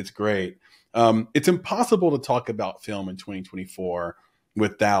it's great. It's impossible to talk about film in 2024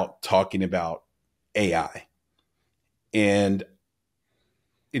 without talking about AI. And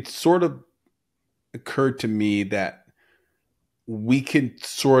it sort of occurred to me that we can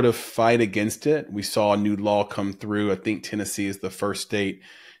sort of fight against it. We saw a new law come through. I think Tennessee is the first state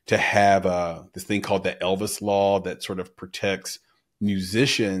to have this thing called the Elvis law that sort of protects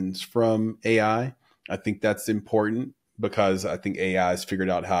musicians from AI. I think that's important because I think AI has figured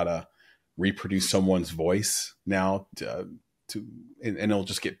out how to reproduce someone's voice now and it'll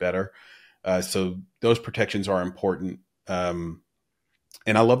just get better. So those protections are important. And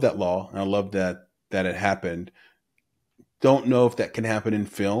I love that law. And I love that it happened. Don't know if that can happen in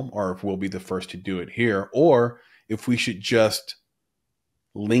film or if we'll be the first to do it here, or if we should just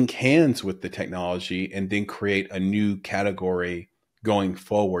link hands with the technology and then create a new category going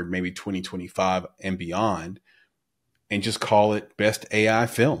forward, maybe 2025 and beyond, and just call it Best AI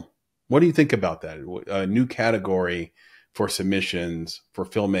Film. What do you think about that? A new category for submissions for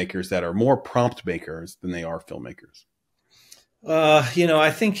filmmakers that are more prompt makers than they are filmmakers.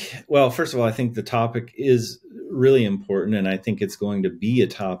 I think, well, first of all, I think the topic is really important, and I think it's going to be a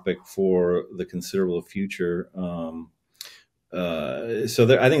topic for the considerable future. I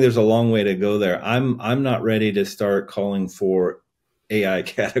think there's a long way to go there. I'm not ready to start calling for AI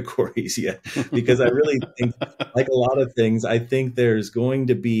categories yet, because I really think, like a lot of things, I think there's going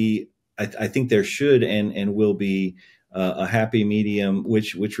to be, I think there should and will be a happy medium,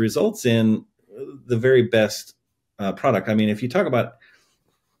 which results in the very best product. I mean, if you talk about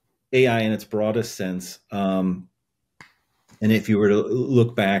AI in its broadest sense, and if you were to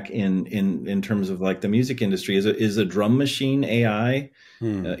look back in terms of like the music industry, is a drum machine AI,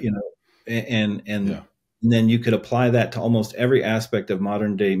 you know, and then you could apply that to almost every aspect of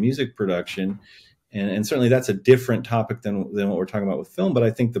modern day music production. And certainly that's a different topic than what we're talking about with film, but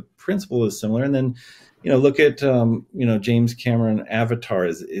I think the principle is similar. And then, look at, James Cameron Avatar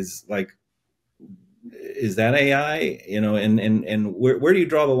is like, is that AI, and where do you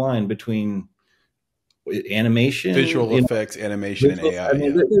draw the line between animation, visual effects, animation, and AI? I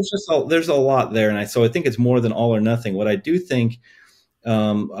mean, there's a lot there. And so I think it's more than all or nothing. What I do think,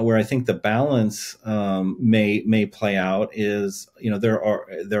 where I think the balance may play out is,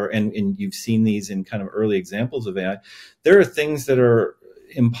 and you've seen these in kind of early examples of AI. There are things that are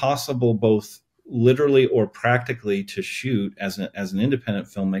impossible, both literally or practically, to shoot as an independent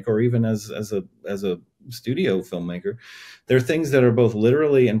filmmaker, or even as a studio filmmaker. There are things that are both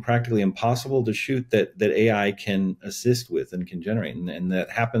literally and practically impossible to shoot that AI can assist with and can generate, and that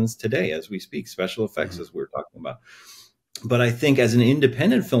happens today as we speak. Special effects, as we're talking about. But I think as an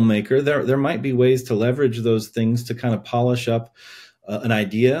independent filmmaker, there might be ways to leverage those things to kind of polish up an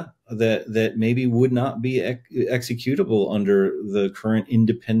idea that maybe would not be executable under the current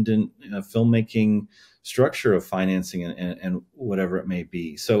independent filmmaking structure of financing and whatever it may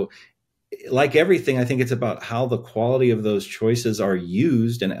be. So, like everything, I think it's about how the quality of those choices are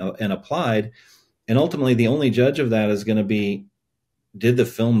used and applied. And ultimately, the only judge of that is going to be, did the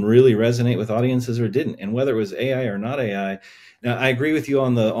film really resonate with audiences or didn't? And whether it was AI or not AI. Now, I agree with you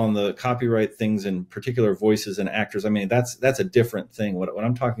on the copyright things, in particular voices and actors. I mean, that's a different thing. What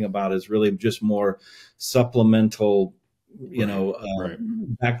I'm talking about is really just more supplemental,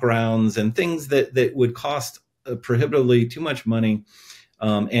 backgrounds and things that would cost prohibitively too much money,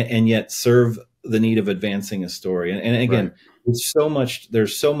 and yet serve the need of advancing a story. And again, there's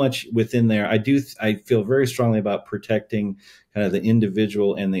so much within there. I feel very strongly about protecting kind of the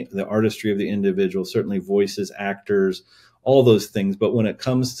individual and the artistry of the individual, certainly voices, actors, all those things. But when it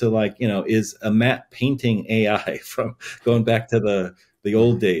comes to, like, is a matte painting AI from going back to the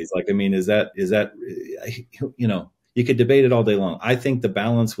old days? Like, I mean, is that, you could debate it all day long. I think the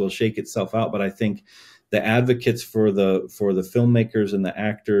balance will shake itself out, but I think the advocates for the filmmakers and the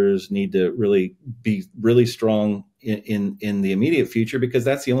actors need to really be really strong in the immediate future, because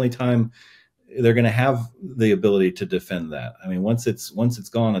that's the only time they're going to have the ability to defend that. I mean, once it's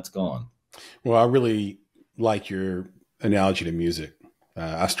gone, it's gone. Well, I really like your analogy to music.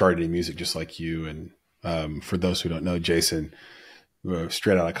 I started in music just like you. And for those who don't know, Jason,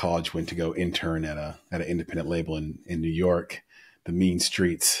 straight out of college, went to go intern at an independent label in New York, the mean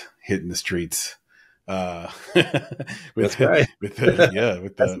streets, hitting the streets. With the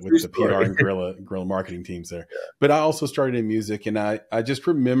PR and guerrilla marketing teams there. Yeah. But I also started in music, and I just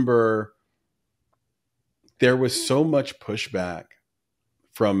remember there was so much pushback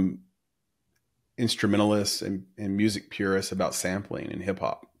from instrumentalists and music purists about sampling in hip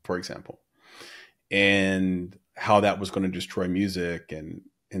hop, for example, and how that was going to destroy music, and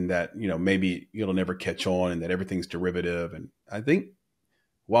that, maybe it'll never catch on, and that everything's derivative. And I think,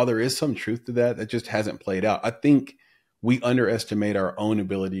 while there is some truth to that, that just hasn't played out. I think we underestimate our own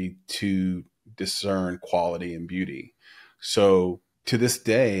ability to discern quality and beauty. So to this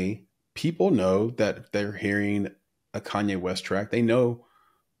day, people know that if they're hearing a Kanye West track, they know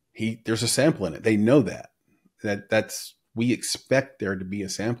there's a sample in it. They know that's we expect there to be a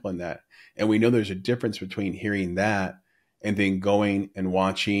sample in that. And we know there's a difference between hearing that and then going and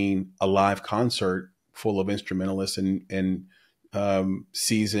watching a live concert full of instrumentalists and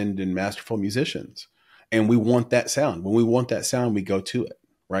seasoned and masterful musicians. And we want that sound. When we want that sound, we go to it,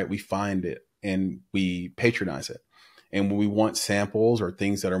 right? We find it and we patronize it. And when we want samples or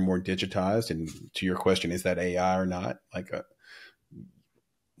things that are more digitized, and to your question, is that AI or not?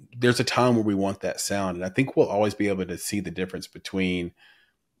 There's a time where we want that sound. And I think we'll always be able to see the difference between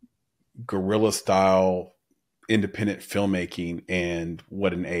guerrilla style independent filmmaking and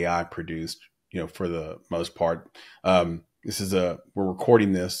what an AI produced, for the most part. We're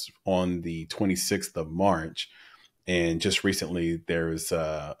recording this on the 26th of March. And just recently there's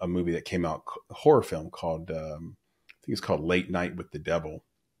a movie that came out, a horror film called, I think it's called Late Night with the Devil.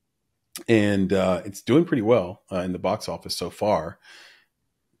 And it's doing pretty well in the box office so far.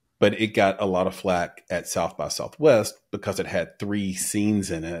 But it got a lot of flack at South by Southwest because it had 3 scenes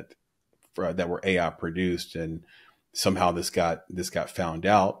in it that were AI produced. And somehow this got found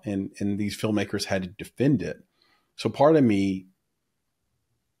out, and these filmmakers had to defend it. So part of me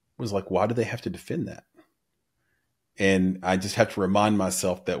was like, why do they have to defend that? And I just have to remind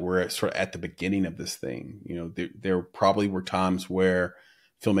myself that we're sort of at the beginning of this thing. You know, there probably were times where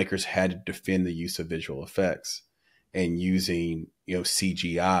filmmakers had to defend the use of visual effects and using, you know,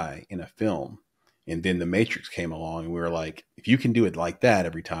 CGI in a film. And then The Matrix came along, and we were like, if you can do it like that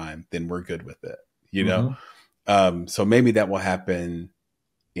every time, then we're good with it, you know? So maybe that will happen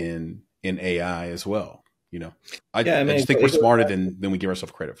in AI as well. You know, I just think we're smarter than we give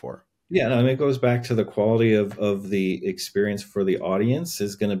ourselves credit for. Yeah, no, I mean, it goes back to the quality of the experience for the audience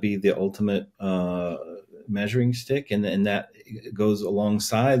is going to be the ultimate measuring stick, and that goes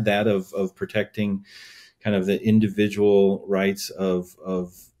alongside that of protecting kind of the individual rights of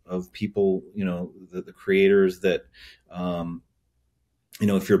people, you know, the creators that, you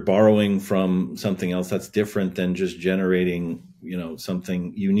know, if you're borrowing from something else, that's different than just generating, you know,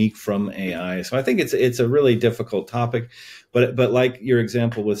 something unique from AI. So I think it's a really difficult topic, but like your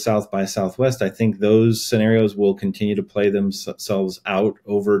example with South by Southwest, I think those scenarios will continue to play themselves out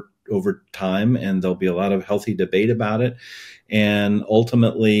over time, and there'll be a lot of healthy debate about it. And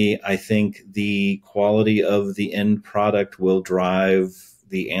ultimately, I think the quality of the end product will drive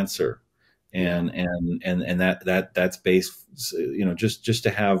the answer. And that's based, you know, just to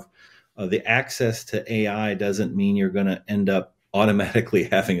have the access to AI doesn't mean you're going to end up automatically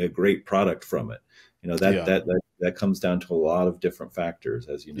having a great product from it. You know, that comes down to a lot of different factors,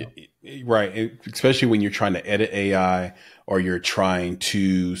 as you know. Right. Especially when you're trying to edit AI, or you're trying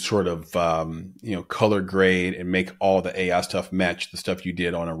to sort of, you know, color grade and make all the AI stuff match the stuff you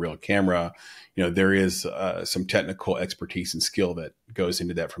did on a real camera. You know, there is some technical expertise and skill that goes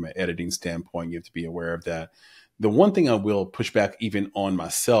into that from an editing standpoint. You have to be aware of that. The one thing I will push back even on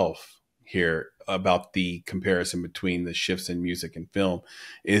myself here about the comparison between the shifts in music and film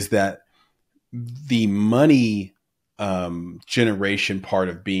is that the money generation part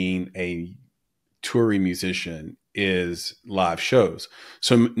of being a touring musician is live shows.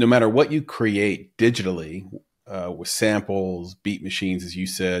 So no matter what you create digitally, with samples, beat machines, as you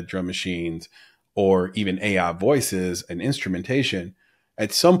said, drum machines, or even AI voices and instrumentation,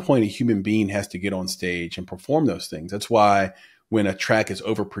 at some point a human being has to get on stage and perform those things. That's why when a track is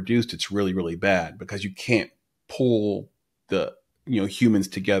overproduced, it's really, really bad, because you can't pull the, you know, humans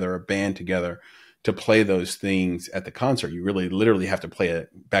together, a band together, to play those things at the concert. You really literally have to play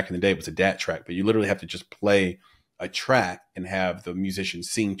it. Back in the day, it was a DAT track, but you literally have to just play a track and have the musician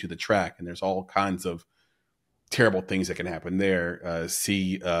sing to the track. And there's all kinds of terrible things that can happen there.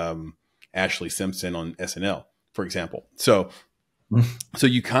 See Ashley Simpson on SNL, for example. So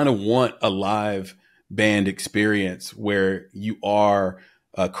you kind of want a live band experience where you are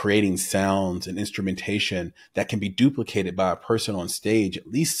creating sounds and instrumentation that can be duplicated by a person on stage, at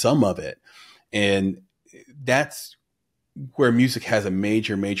least some of it. And that's where music has a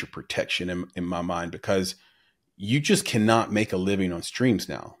major, major protection in my mind, because you just cannot make a living on streams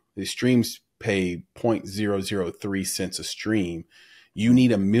now. The streams pay 0.003 cents a stream. You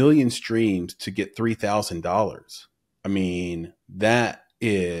need 1 million streams to get $3,000. I mean, that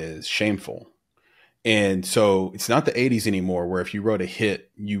is shameful. And so it's not the 80s anymore, where if you wrote a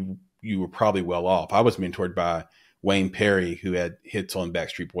hit, you were probably well off. I was mentored by Wayne Perry, who had hits on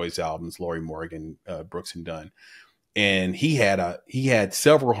Backstreet Boys albums, Lori Morgan, Brooks and Dunn. And he had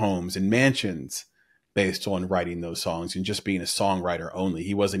several homes and mansions based on writing those songs and just being a songwriter only.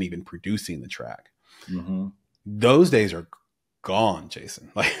 He wasn't even producing the track. Mm-hmm. Those days are gone,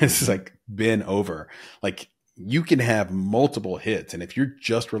 Jason. Like, it's like been over. Like, you can have multiple hits, and if you're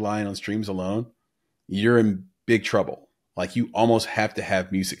just relying on streams alone, you're in big trouble. Like, you almost have to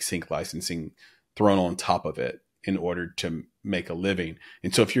have music sync licensing thrown on top of it in order to make a living.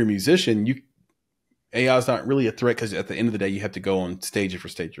 And so if you're a musician, AI is not really a threat, because at the end of the day, you have to go on stage after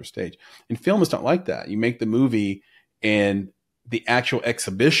stage after stage. And film is not like that. You make the movie, and the actual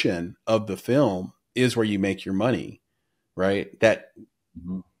exhibition of the film is where you make your money, right?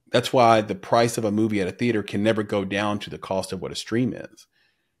 That's why the price of a movie at a theater can never go down to the cost of what a stream is,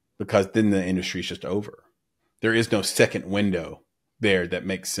 because then the industry is just over. There is no second window there that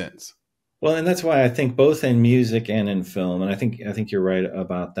makes sense. Well, and that's why I think both in music and in film, and I think you're right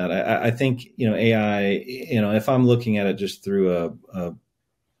about that. I think, you know, AI, you know, if I'm looking at it just through a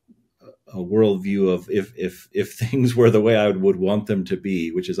worldview of if things were the way I would want them to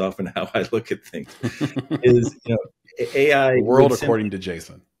be, which is often how I look at things, is, you know, AI world according to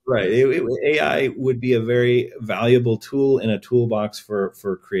Jason. Right. AI would be a very valuable tool in a toolbox for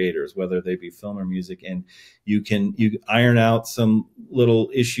creators, whether they be film or music. And you iron out some little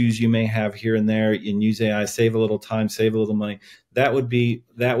issues you may have here and there and use AI, save a little time, save a little money. That would be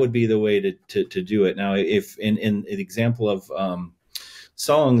the way to do it. Now, if in an example of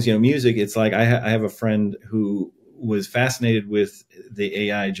songs, music, it's like I have a friend who was fascinated with the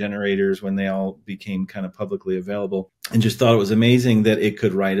AI generators when they all became kind of publicly available, and just thought it was amazing that it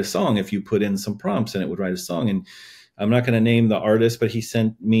could write a song if you put in some prompts and it would write a song. And I'm not going to name the artist, but he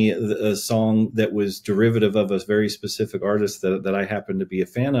sent me a song that was derivative of a very specific artist that I happen to be a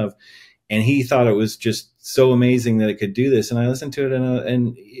fan of. And he thought it was just so amazing that it could do this. And I listened to it,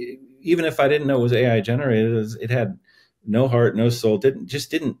 and even if I didn't know it was AI generated, it had no heart, no soul.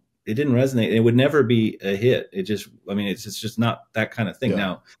 It didn't resonate. It would never be a hit. It's just not that kind of thing. Yeah.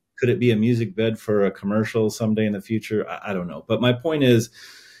 Now, could it be a music bed for a commercial someday in the future? I don't know. But my point is,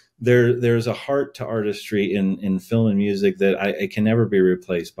 there's a heart to artistry in film and music that it can never be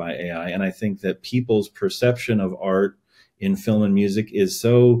replaced by AI. And I think that people's perception of art in film and music is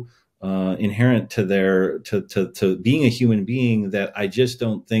so inherent to being a human being that I just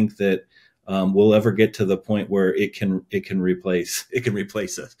don't think that we'll ever get to the point where it can replace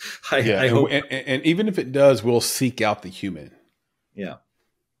us. I hope. And even if it does, we'll seek out the human. Yeah,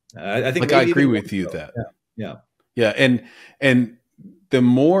 I think I agree with you that. Yeah. And the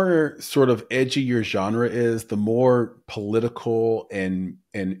more sort of edgy your genre is, the more political and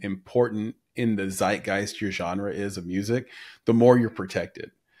important in the zeitgeist your genre is of music, the more you're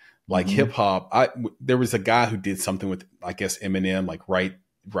protected. Like hip hop, there was a guy who did something with, I guess, Eminem, like write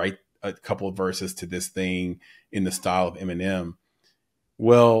a couple of verses to this thing in the style of Eminem.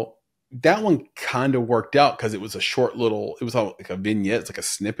 Well, that one kind of worked out because it was a short little, it was like a vignette, it's like a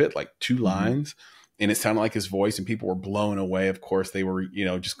snippet, like 2 lines, and it sounded like his voice, and people were blown away. Of course, they were,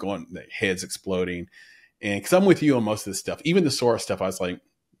 just going, their heads exploding. And because I'm with you on most of this stuff, even the Sora stuff, I was like,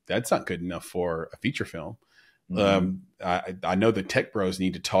 that's not good enough for a feature film. I know the tech bros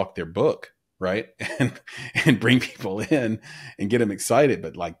need to talk their book, right? And bring people in and get them excited.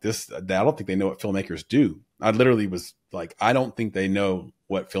 But like this, I don't think they know what filmmakers do. I literally was like, I don't think they know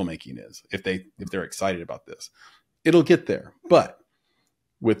what filmmaking is if they're excited about this. It'll get there. But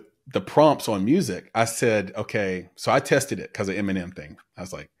with the prompts on music, I said, okay, so I tested it because of Eminem thing. I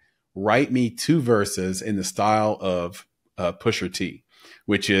was like, write me 2 verses in the style of Pusha T,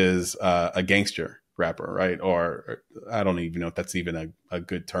 which is a gangster rapper, right? Or I don't even know if that's even a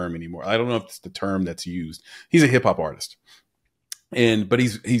good term anymore. I don't know if it's the term that's used. He's a hip hop artist, but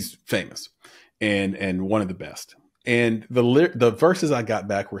he's famous and one of the best. And the verses I got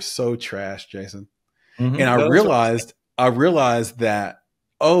back were so trash, Jason. And I realized that,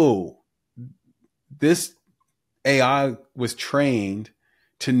 this AI was trained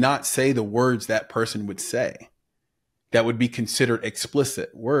to not say the words that person would say that would be considered explicit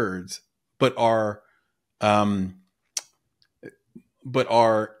words, but are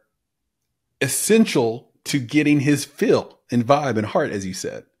essential to getting his feel and vibe and heart, as you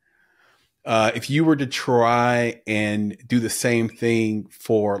said. If you were to try and do the same thing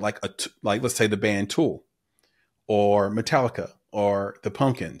for like let's say the band Tool or Metallica or the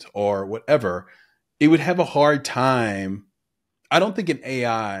Pumpkins or whatever, it would have a hard time. I don't think an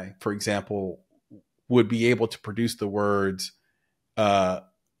AI, for example, would be able to produce the words,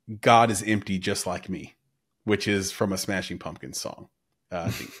 God is empty just like me, which is from a Smashing Pumpkins song,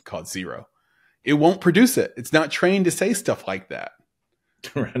 I think called Zero. It won't produce it. It's not trained to say stuff like that.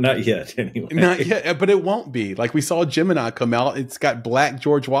 Not yet, anyway. Not yet, but it won't be. Like we saw Gemini come out. It's got Black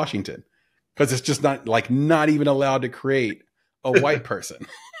George Washington because it's just not even allowed to create a white person.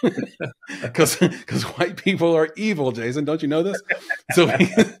 Because white people are evil, Jason. Don't you know this?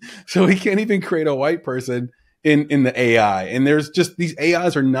 So he can't even create a white person in the AI. And there's just, these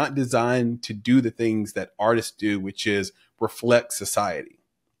AIs are not designed to do the things that artists do, which is reflect society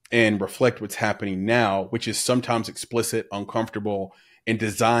and reflect what's happening now, which is sometimes explicit, uncomfortable, and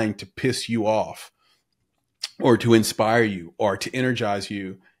designed to piss you off or to inspire you or to energize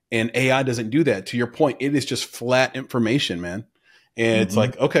you. And AI doesn't do that. To your point, it is just flat information, man. And it's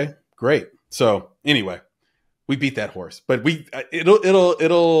like, okay, great. So anyway, we beat that horse, but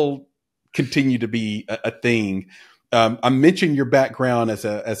it'll continue to be a thing. I mentioned your background as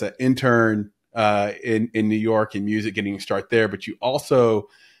an intern in New York in music, getting a start there, but you also,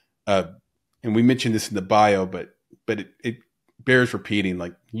 and we mentioned this in the bio, but it bears repeating.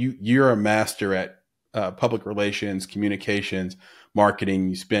 Like you're a master at public relations, communications, marketing.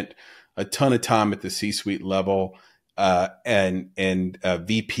 You spent a ton of time at the C-suite level and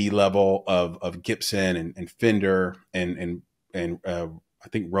VP level of Gibson and Fender and I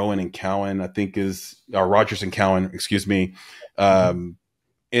think Rowan and Cowan, I think Rogers and Cowan, excuse me.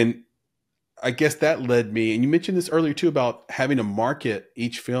 And I guess that led me, and you mentioned this earlier too, about having to market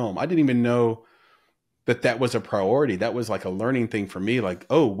each film. I didn't even know that was a priority. That was like a learning thing for me. Like,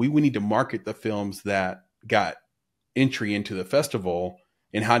 oh, we need to market the films that got entry into the festival.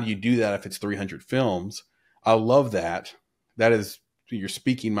 And how do you do that if it's 300 films? I love that. That is, you're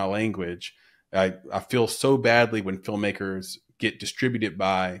speaking my language. I feel so badly when filmmakers get distributed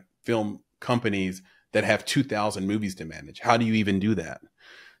by film companies that have 2,000 movies to manage. How do you even do that?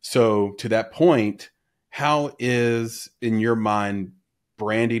 So to that point, how is, in your mind,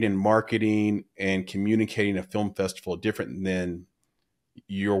 branding and marketing and communicating a film festival different than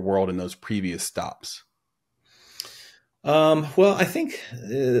your world in those previous stops? Well, I think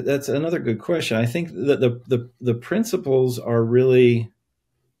that's another good question. I think that the principles are really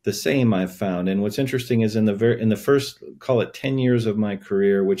the same, I've found. And what's interesting is in the first, call it 10 years of my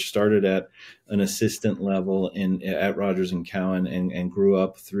career, which started at an assistant level at Rogers and Cowan and grew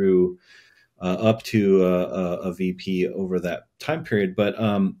up through up to a VP over that time period. But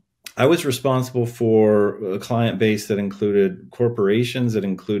I was responsible for a client base that included corporations, that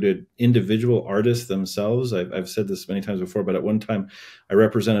included individual artists themselves. I've said this many times before, but at one time I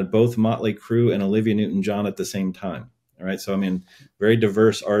represented both Motley Crue and Olivia Newton-John at the same time. All right. So, I mean, very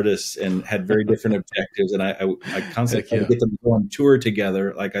diverse artists and had very different objectives. And I constantly tried to get them to go on tour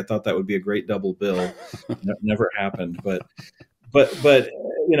together. Like, I thought that would be a great double bill. Never happened. But,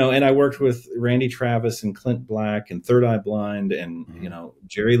 you know, and I worked with Randy Travis and Clint Black and Third Eye Blind and, you know,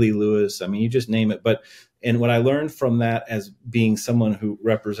 Jerry Lee Lewis. I mean, you just name it. And what I learned from that, as being someone who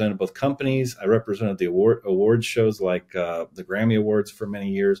represented both companies, I represented the award shows like the Grammy Awards for many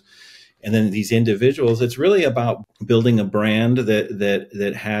years. And then these individuals, it's really about building a brand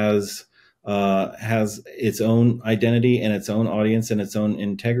that has its own identity and its own audience and its own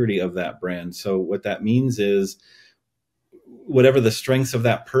integrity of that brand. So what that means is, whatever the strengths of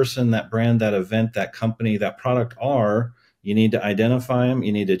that person, that brand, that event, that company, that product are, you need to identify them,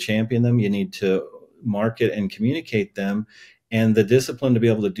 you need to champion them, you need to market and communicate them, and the discipline to be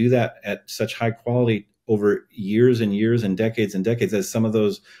able to do that at such high quality over years and years and decades, as some of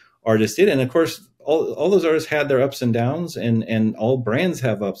those artists did. And of course, all those artists had their ups and downs, and all brands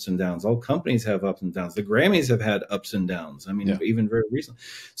have ups and downs. All companies have ups and downs. The Grammys have had ups and downs. I mean, even very recently.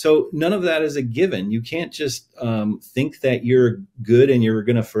 So none of that is a given. You can't just think that you're good and you're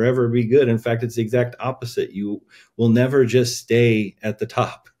going to forever be good. In fact, it's the exact opposite. You will never just stay at the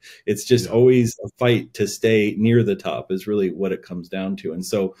top. It's just always a fight to stay near the top is really what it comes down to. And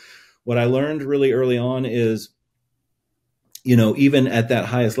so what I learned really early on is, you know, even at that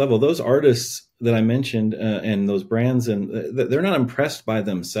highest level, those artists that I mentioned and those brands, and they're not impressed by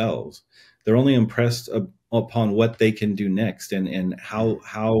themselves. They're only impressed upon what they can do next and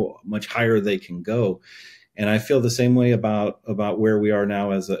how much higher they can go. And I feel the same way about where we are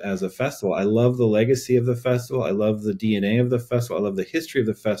now as a festival. I love the legacy of the festival. I love the DNA of the festival. I love the history of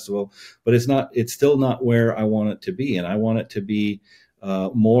the festival, but it's still not where I want it to be. And I want it to be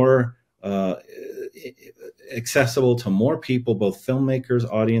more accessible to more people, both filmmakers,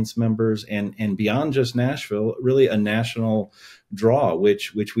 audience members, and beyond just Nashville, really a national draw,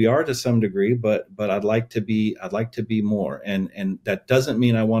 which we are to some degree, but I'd like to be more. And that doesn't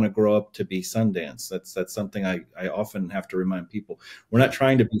mean I want to grow up to be Sundance. That's something I often have to remind people. We're not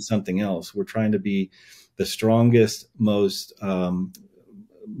trying to be something else. We're trying to be the strongest, most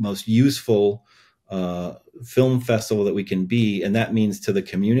useful film festival that we can be, and that means to the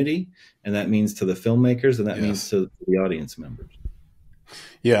community, and that means to the filmmakers, and that means to the audience members.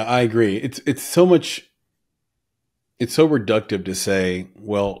 Yeah, I agree. It's so reductive to say,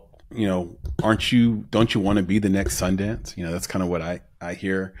 well, you know, don't you want to be the next Sundance? You know, that's kind of what I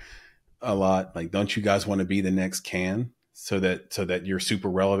hear a lot. Like, don't you guys want to be the next Cannes so that you're super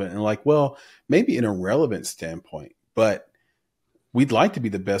relevant? And like, well, maybe in a relevant standpoint, but we'd like to be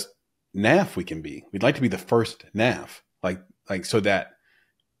the best NaFF we can be. We'd like to be the first NaFF, like so that,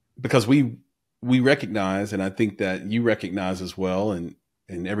 because we recognize, and I think that you recognize as well, and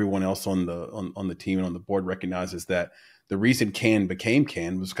everyone else on the team and on the board recognizes that the reason Cannes became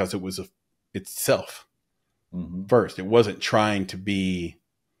Cannes was because it was itself first. It wasn't trying to be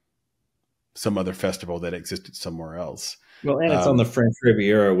some other festival that existed somewhere else. Well, and it's on the French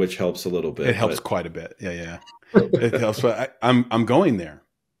Riviera, which helps a little bit. It helps quite a bit. Yeah. It helps. But I'm going there.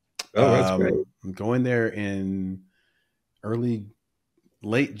 Oh, that's great. I'm going there in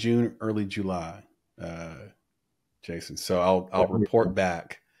late June, early July, Jason. So I'll report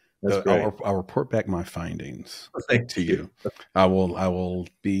back. I'll report back my findings to you. I will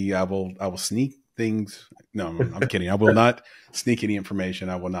things. No, I'm kidding. I will not sneak any information.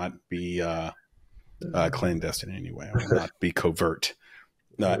 I will not be clandestine in any way. I will not be covert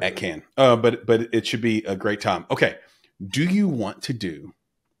at Cannes. But it should be a great time. Okay. Do you want to do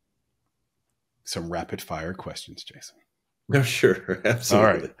some rapid fire questions, Jason? No, sure. Absolutely.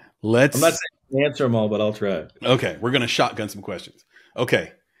 All right. I'm not saying I can answer them all, but I'll try. Okay. We're going to shotgun some questions.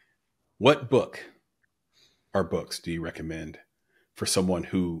 Okay. What book or books do you recommend for someone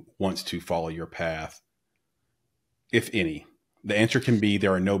who wants to follow your path, if any? The answer can be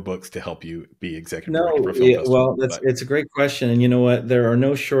there are no books to help you be executive director for a film festival. Well, it's a great question. And you know what? There are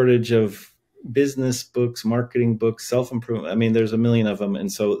no shortage of business books, marketing books, self-improvement. I mean, there's a million of them.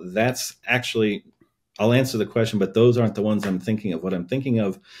 And so that's actually, I'll answer the question, but those aren't the ones I'm thinking of. What I'm thinking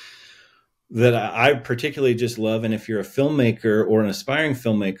of that I particularly just love, and if you're a filmmaker or an aspiring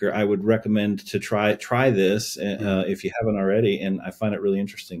filmmaker, I would recommend to try this if you haven't already, and I find it really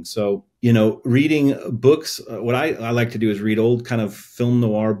interesting. So, reading books, what I like to do is read old kind of film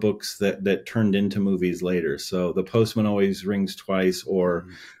noir books that turned into movies later. So The Postman Always Rings Twice, or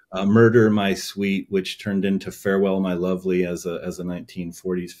Murder, My Sweet, which turned into Farewell, My Lovely as a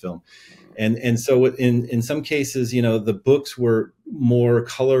 1940s film. And so in some cases, the books were more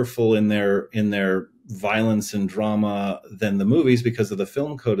colorful in their violence and drama than the movies because of the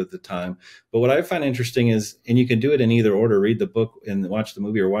film code at the time. But what I find interesting is, and you can do it in either order, read the book and watch the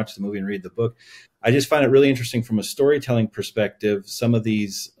movie, or watch the movie and read the book. I just find it really interesting from a storytelling perspective, some of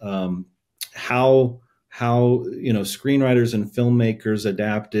these, how screenwriters and filmmakers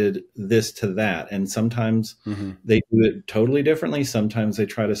adapted this to that. And sometimes they do it totally differently. Sometimes they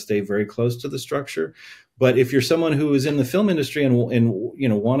try to stay very close to the structure. But if you're someone who is in the film industry and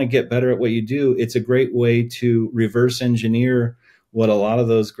want to get better at what you do, it's a great way to reverse engineer what a lot of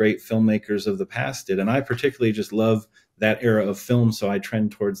those great filmmakers of the past did. And I particularly just love that era of film. So I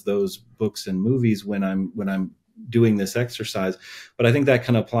trend towards those books and movies when I'm doing this exercise. But I think that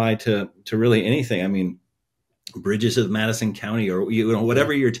can apply to really anything. I mean, Bridges of Madison County, or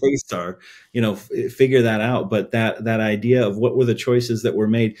whatever your tastes are, figure that out. But that idea of what were the choices that were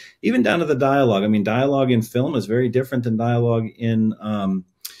made, even down to the dialogue. I mean, dialogue in film is very different than dialogue in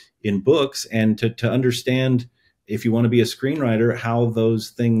books, and to understand, if you want to be a screenwriter, how those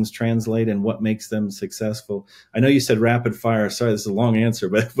things translate and what makes them successful. I know you said rapid fire. Sorry, this is a long answer,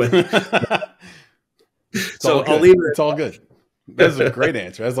 but so I'll leave it. It's all good. That's a great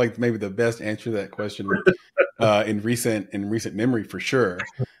answer. That's like maybe the best answer to that question in recent memory, for sure.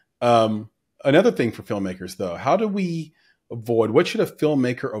 Another thing for filmmakers, though, how do we avoid? What should a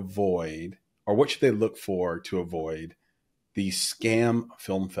filmmaker avoid, or what should they look for to avoid these scam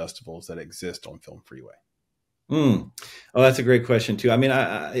film festivals that exist on Film Freeway? Oh, that's a great question too. I mean,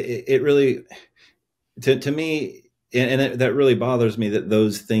 it really, to me, that really bothers me that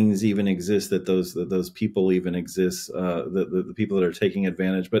those things even exist, that those people even exist, the people that are taking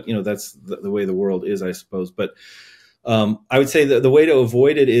advantage. But that's the way the world is, I suppose. But I would say that the way to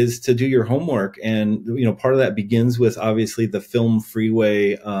avoid it is to do your homework, and part of that begins with obviously the Film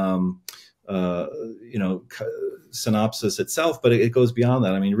Freeway, synopsis itself, but it goes beyond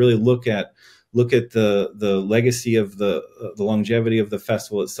that. I mean, really look at the legacy of the longevity of the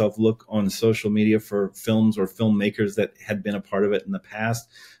festival itself. Look on social media for films or filmmakers that had been a part of it in the past.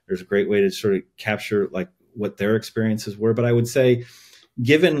 There's a great way to sort of capture like what their experiences were. But I would say,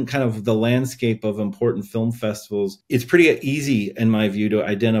 given kind of the landscape of important film festivals, it's pretty easy, in my view, to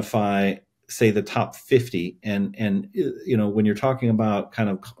identify, say, the top 50. And when you're talking about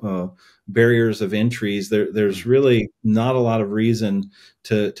kind of barriers of entries, there's really not a lot of reason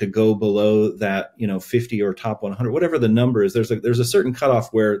to go below that 50 or top 100, whatever the number is. There's a certain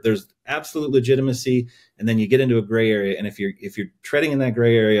cutoff where there's absolute legitimacy, and then you get into a gray area. And if you're treading in that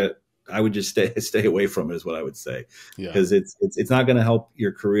gray area, I would just stay away from it, is what I would say, because it's not going to help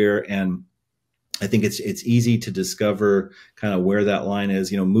your career. And I think it's easy to discover kind of where that line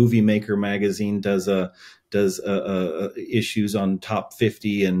is. Movie Maker magazine does issues on top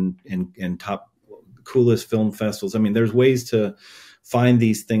 50 and top coolest film festivals. I mean, there's ways to find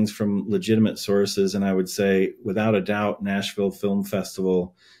these things from legitimate sources, and I would say, without a doubt, Nashville Film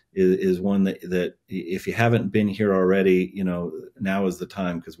Festival is one that if you haven't been here already, now is the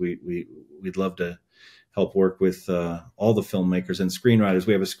time, because we'd love to help work with all the filmmakers and screenwriters.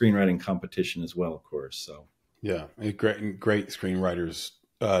 We have a screenwriting competition as well, of course. So yeah, great screenwriters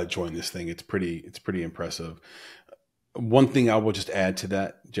join this thing. It's pretty impressive. One thing I will just add to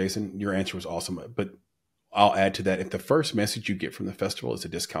that, Jason, your answer was awesome, but I'll add to that, if the first message you get from the festival is a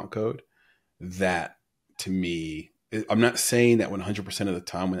discount code, that to me, I'm not saying that 100% of the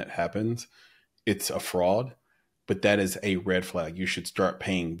time when that happens, it's a fraud, but that is a red flag. You should start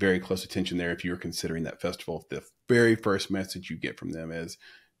paying very close attention there if you're considering that festival. The very first message you get from them is,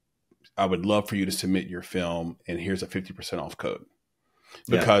 I would love for you to submit your film, and here's a 50% off code.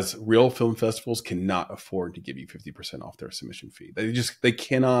 Because real film festivals cannot afford to give you 50% off their submission fee. They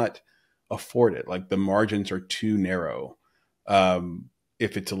cannot afford it. Like, the margins are too narrow.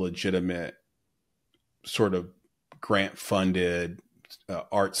 If it's a legitimate sort of grant funded,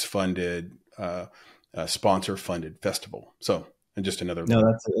 arts funded, sponsor funded festival. So, and just another. No,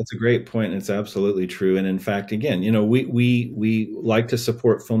 that's a great point. It's absolutely true. And in fact, again, you know, we like to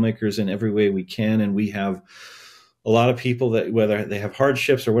support filmmakers in every way we can, and we have a lot of people that, whether they have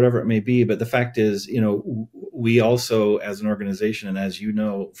hardships or whatever it may be, but the fact is, you know, we also, as an organization, and as you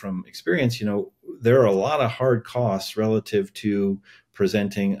know from experience, you know, there are a lot of hard costs relative to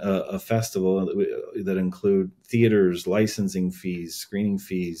presenting a festival that include theaters, licensing fees, screening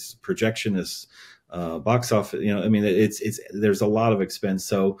fees, projectionists, box office. You know, I mean, there's a lot of expense.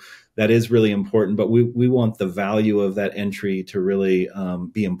 So that is really important, but we want the value of that entry to really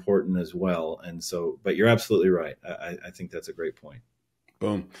be important as well. And so, but you're absolutely right. I think that's a great point.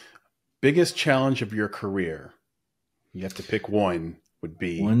 Boom. Biggest challenge of your career, you have to pick one, would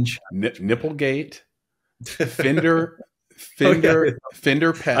be Nipplegate, Fender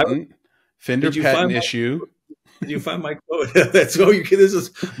patent, Fender patent issue. Did you find my quote? That's this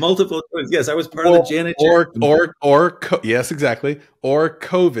is multiple choice. Yes, I was part of the Janet. Yes, exactly. Or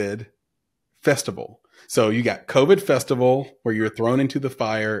COVID festival. So you got COVID festival, where you were thrown into the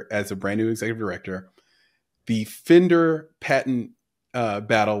fire as a brand new executive director. The Fender patent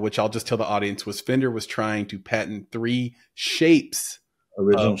battle, which I'll just tell the audience, was Fender was trying to patent 3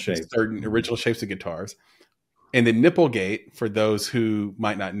 original shapes of guitars. And the Nipplegate, for those who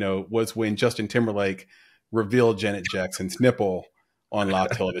might not know, was when Justin Timberlake revealed Janet Jackson's nipple on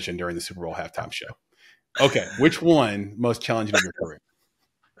live television during the Super Bowl halftime show. Okay, which one most challenging of your career?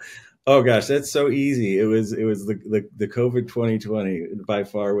 Oh gosh, that's so easy. It was the COVID 2020 by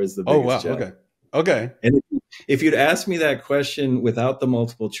far was the biggest challenge. Okay. And if you'd asked me that question without the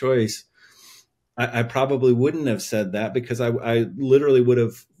multiple choice, I probably wouldn't have said that, because I literally would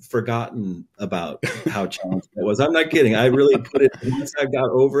have forgotten about how challenging it was. I'm not kidding. I really put it, once I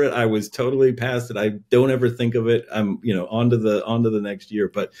got over it, I was totally past it. I don't ever think of it. I'm, you know, on to the next year.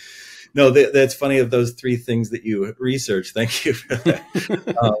 But no, that's funny, of those 3 things that you researched. Thank you for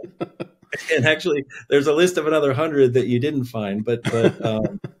that. And actually, there's a list of another 100 that you didn't find. But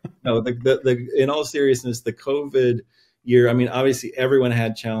no, in all seriousness, the COVID year, I mean, obviously everyone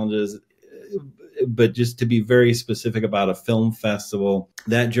had challenges. But just to be very specific about a film festival,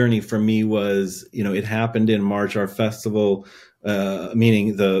 that journey for me was, you know, it happened in March. Our festival,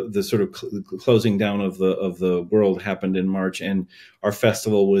 meaning the sort of closing down of the world, happened in March, and our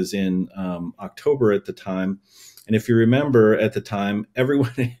festival was in October at the time. And if you remember, at the time,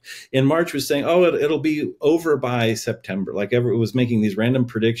 everyone in March was saying, "Oh, it'll be over by September." Like, everyone was making these random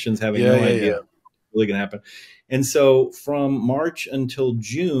predictions, having no idea what's really going to happen. And so from March until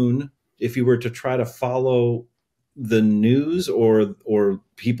June, if you were to try to follow the news or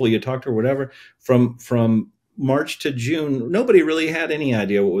people you talked to or whatever, from March to June, nobody really had any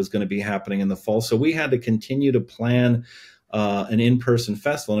idea what was going to be happening in the fall. So we had to continue to plan an in-person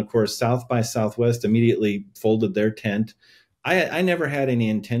festival. And of course, South by Southwest immediately folded their tent. I never had any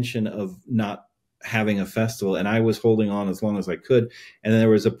intention of not having a festival, and I was holding on as long as I could. And then there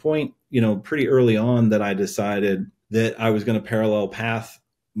was a point, you know, pretty early on, that I decided that I was going to parallel path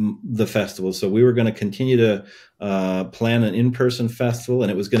the festival. So we were going to continue to plan an in-person festival,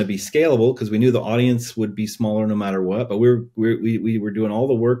 and it was going to be scalable, because we knew the audience would be smaller no matter what. But we were doing all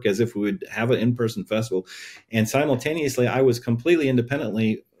the work as if we would have an in-person festival. And simultaneously, I was completely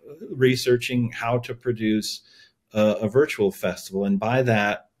independently researching how to produce a virtual festival. And by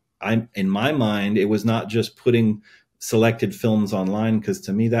that, in my mind, it was not just putting selected films online, because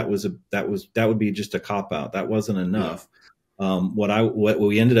to me that would be just a cop-out. That wasn't enough. Yeah. What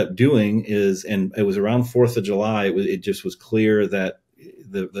we ended up doing is, and it was around 4th of July, it just was clear that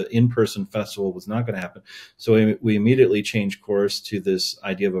the in-person festival was not going to happen. So we immediately changed course to this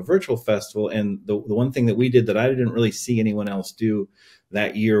idea of a virtual festival. And the one thing that we did that I didn't really see anyone else do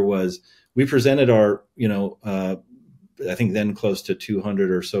that year was we presented our, I think then close to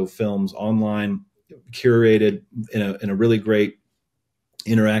 200 or so films online, curated in a really great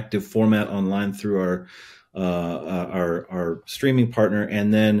interactive format online through our streaming partner.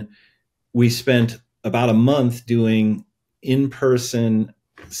 And then we spent about a month doing in-person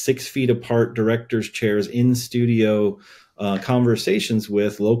 6 feet apart directors' chairs in studio conversations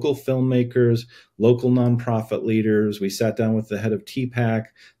with local filmmakers, local nonprofit leaders. We sat down with the head of TPAC,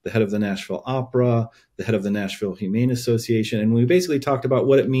 the head of the Nashville Opera, the head of the Nashville Humane Association, and we basically talked about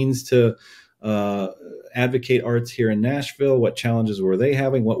what it means to advocate arts here in Nashville. What challenges were they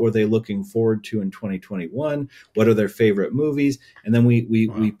having? What were they looking forward to in 2021? What are their favorite movies? And then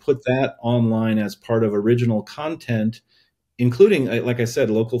we put that online as part of original content, including, like I said,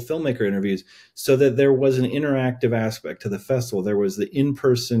 local filmmaker interviews, so that there was an interactive aspect to the festival. There was the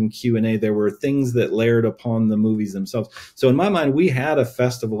in-person Q&A. There were things that layered upon the movies themselves. So in my mind, we had a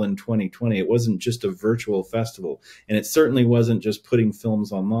festival in 2020. It wasn't just a virtual festival, and it certainly wasn't just putting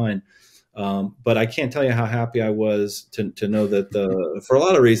films online. But I can't tell you how happy I was to know that for a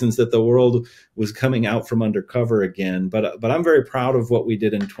lot of reasons, that the world was coming out from undercover again. But I'm very proud of what we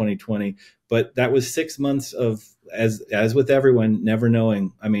did in 2020. But that was 6 months of, as with everyone, never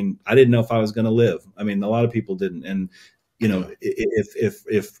knowing. I mean, I didn't know if I was going to live. I mean, a lot of people didn't. And you know,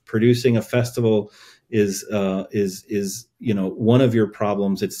 if producing a festival is one of your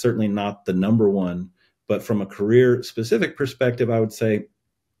problems, it's certainly not the number one. But from a career specific perspective, I would say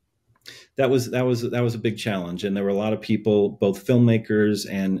that was a big challenge, and there were a lot of people, both filmmakers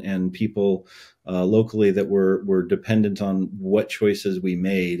and people locally, that were dependent on what choices we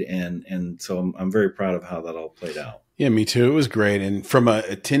made, and so I'm very proud of how that all played out. Yeah, me too. It was great, and from an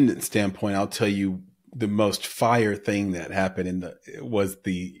attendance standpoint, I'll tell you the most fire thing that happened was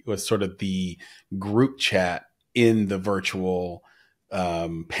sort of the group chat in the virtual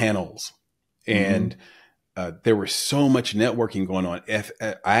panels, and there was so much networking going on.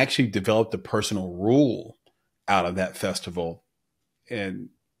 I actually developed a personal rule out of that festival, and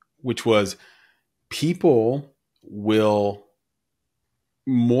which was people will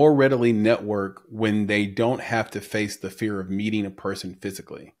more readily network when they don't have to face the fear of meeting a person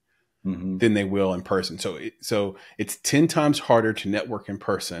physically than they will in person. So it's 10 times harder to network in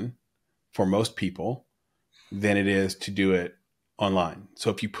person for most people than it is to do it online.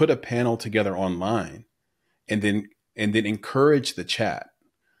 So if you put a panel together online and then encourage the chat,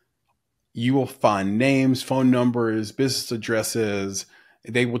 you will find names, phone numbers, business addresses.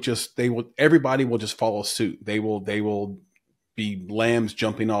 Everybody will just follow suit. They will be lambs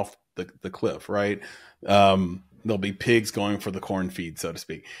jumping off the cliff, right? There'll be pigs going for the corn feed, so to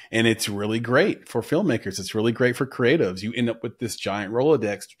speak. And it's really great for filmmakers. It's really great for creatives. You end up with this giant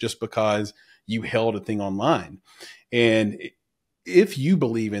Rolodex just because you held a thing online. And if you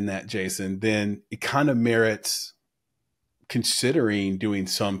believe in that, Jason, then it kind of merits considering doing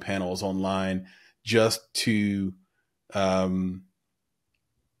some panels online just to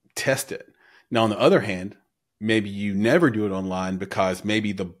test it. Now, on the other hand, maybe you never do it online because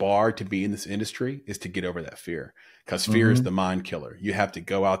maybe the bar to be in this industry is to get over that fear, because fear is the mind killer. You have to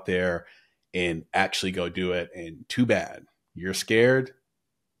go out there and actually go do it. And too bad. You're scared.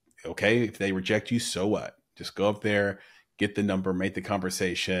 Okay. If they reject you, so what? Just go up there, get the number, make the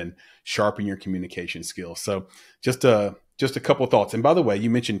conversation, sharpen your communication skills. So just a couple of thoughts. And by the way,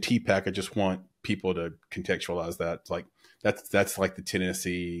 you mentioned TPAC. I just want people to contextualize that. It's like, that's like the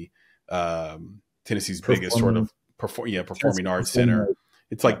Tennessee's biggest sort of performing arts center.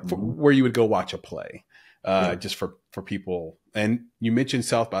 It's like where you would go watch a play, just for people. And you mentioned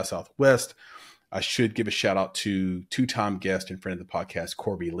South by Southwest. I should give a shout out to two-time guest and friend of the podcast,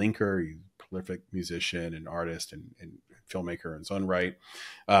 Corby Linker. He's a prolific musician and artist and filmmaker in his own right.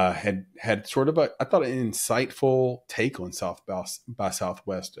 Had sort of I thought an insightful take on South by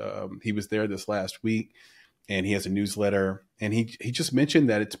Southwest. He was there this last week, and he has a newsletter, and he just mentioned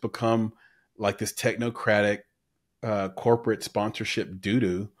that it's become like this technocratic corporate sponsorship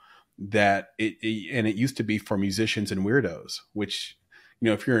doo-doo that it used to be for musicians and weirdos, which, you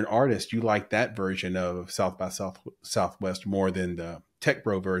know, if you're an artist, you like that version of South by Southwest more than the tech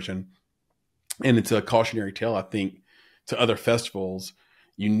bro version. And it's a cautionary tale, I think, to other festivals.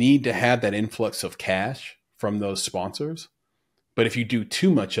 You need to have that influx of cash from those sponsors. But if you do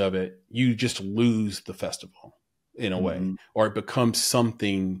too much of it, you just lose the festival in a way, or it becomes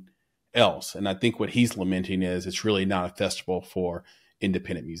something else. And I think what he's lamenting is it's really not a festival for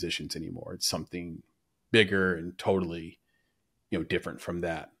independent musicians anymore. It's something bigger and totally, different from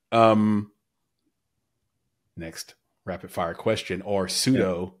that. Next rapid fire question, or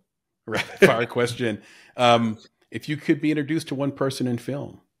pseudo rapid fire question. If you could be introduced to one person in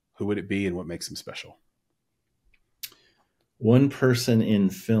film, who would it be and what makes them special? One person in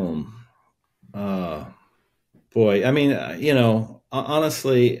film. Boy, I mean,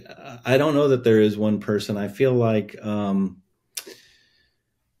 honestly, I don't know that there is one person. I feel like, and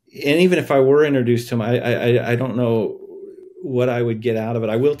even if I were introduced to him, I don't know what I would get out of it.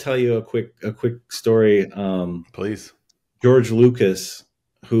 I will tell you a quick story. Please. George Lucas,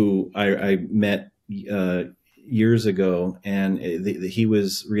 who I met years ago, and he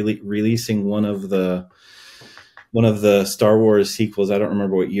was releasing one of the Star Wars sequels. I don't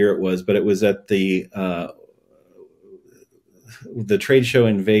remember what year it was, but it was at the trade show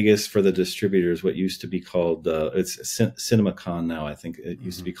in Vegas for the distributors, what used to be called, it's CinemaCon now. I think it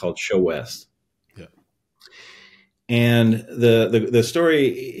used to be called Show West. Yeah. And the story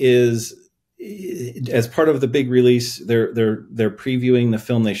is, as part of the big release, they're previewing the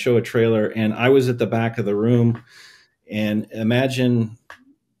film. They show a trailer, and I was at the back of the room, and imagine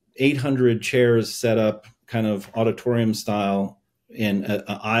 800 chairs set up kind of auditorium style in an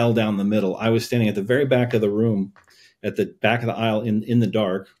aisle down the middle. I was standing at the very back of the room, at the back of the aisle in the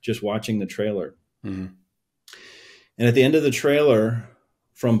dark, just watching the trailer. Mm-hmm. And at the end of the trailer,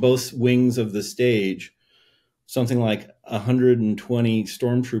 from both wings of the stage, something like 120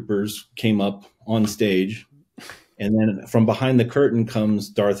 stormtroopers came up on stage. And then from behind the curtain comes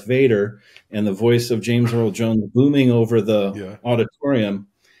Darth Vader and the voice of James Earl Jones booming over the auditorium.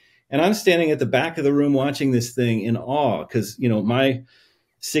 And I'm standing at the back of the room watching this thing in awe, because, you know, my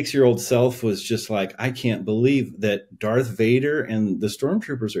 6-year-old self was just like, I can't believe that Darth Vader and the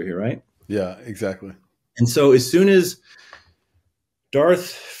stormtroopers are here, right? Yeah, exactly. And so as soon as Darth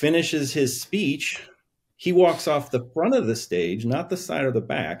finishes his speech, he walks off the front of the stage, not the side or the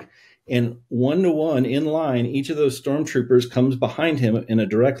back, and 1-to-1 in line, each of those stormtroopers comes behind him in a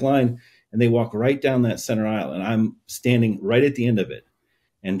direct line, and they walk right down that center aisle. And I'm standing right at the end of it.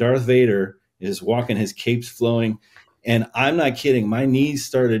 And Darth Vader is walking, his cape's flowing. And I'm not kidding. My knees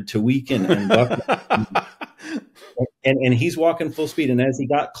started to weaken and buckle. and he's walking full speed. And as he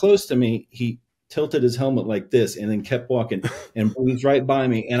got close to me, he tilted his helmet like this and then kept walking and breathed right by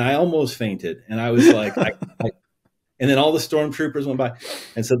me. And I almost fainted. And I was like, and then all the stormtroopers went by.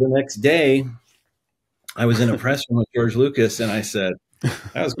 And so the next day, I was in a press room with George Lucas, and I said,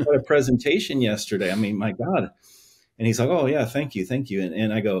 that was quite a presentation yesterday. I mean, my God. And he's like, oh, yeah, thank you.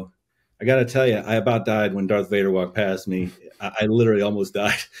 And I go, I got to tell you, I about died when Darth Vader walked past me. I literally almost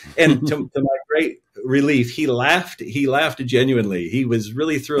died. And to my great relief, he laughed genuinely. He was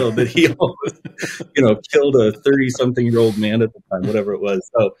really thrilled that he almost, killed a 30-something-year-old man at the time, whatever it was.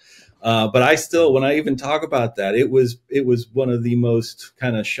 So, but I still, when I even talk about that, it was one of the most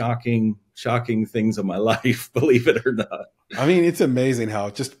kind of shocking things of my life, believe it or not. I mean, it's amazing how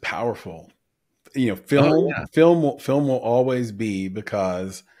it's just powerful. Film will always be,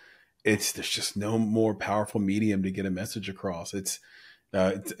 because there's just no more powerful medium to get a message across.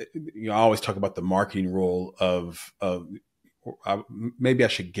 I always talk about the marketing rule of maybe I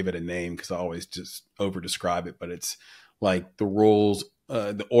should give it a name, because I always just over describe it, but it's like the rules,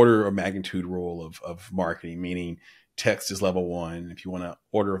 the order of magnitude rule of marketing, meaning text is level 1. If you want to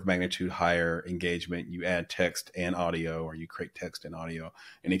order of magnitude higher engagement, you add text and audio, or you create text and audio.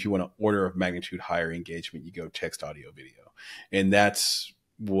 And if you want to order of magnitude higher engagement, you go text, audio, video. And that's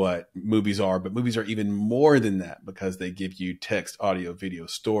what movies are. But movies are even more than that, because they give you text, audio, video,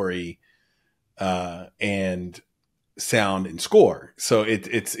 story, and sound and score. So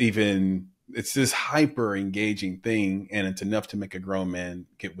it's this hyper engaging thing, and it's enough to make a grown man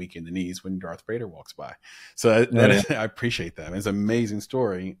get weak in the knees when Darth Vader walks by. So I appreciate that. It's an amazing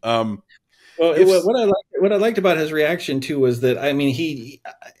story. What I liked about his reaction too was that, I mean,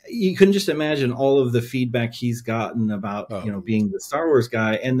 you couldn't just imagine all of the feedback he's gotten about being the Star Wars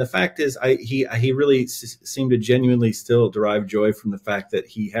guy, and the fact is, he really seemed to genuinely still derive joy from the fact that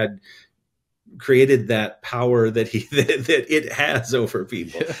he had created that power that it has over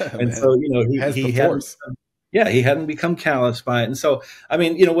people. Yeah, and man. So he hadn't become callous by it. And so, I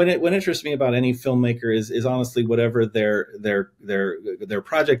mean, what interests me about any filmmaker is honestly whatever their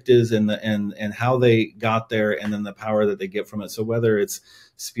project is, and how they got there, and then the power that they get from it. So whether it's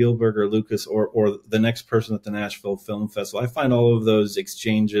Spielberg or Lucas or the next person at the Nashville Film Festival, I find all of those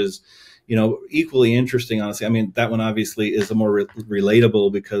exchanges equally interesting, honestly. I mean, that one obviously is a more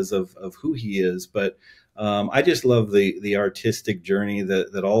relatable because of who he is, but I just love the artistic journey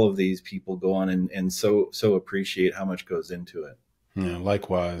that all of these people go on, and so appreciate how much goes into it. Yeah,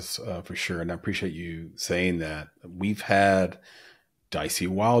 likewise, for sure. And I appreciate you saying that. We've had Dicey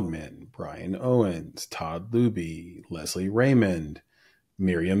Wildman, Brian Owens, Todd Luby, Leslie Raymond,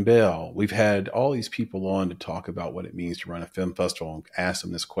 Miriam Bell. We've had all these people on to talk about what it means to run a film festival and ask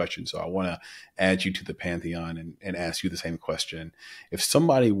them this question. So I want to add you to the pantheon and ask you the same question. If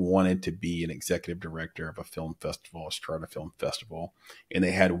somebody wanted to be an executive director of a film festival, or start a film festival, and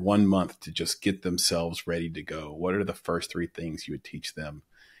they had 1 month to just get themselves ready to go, what are the first 3 things you would teach them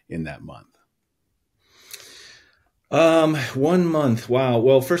in that month? 1 month. Wow.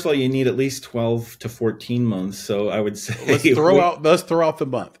 Well, first of all, you need at least 12 to 14 months. So I would say Let's throw out the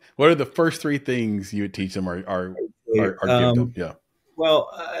month. What are the first three things you would teach them or give them? um, Yeah.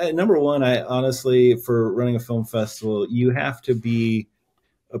 well, number one, I honestly, for running a film festival, you have to be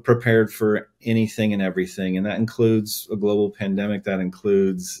prepared for anything and everything. And that includes a global pandemic. That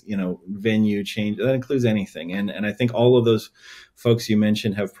includes, venue change. That includes anything. And I think all of those folks you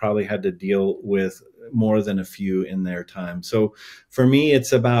mentioned have probably had to deal with more than a few in their time. So for me,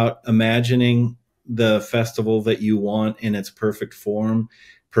 it's about imagining the festival that you want in its perfect form,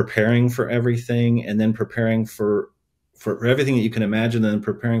 preparing for everything, and then preparing for everything that you can imagine, and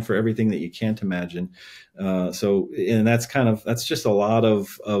preparing for everything that you can't imagine. And that's just a lot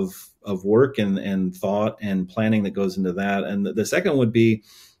of work and thought and planning that goes into that. And the second would be,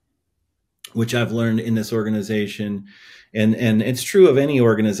 which I've learned in this organization, and it's true of any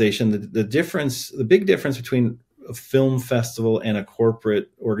organization, the big difference between a film festival and a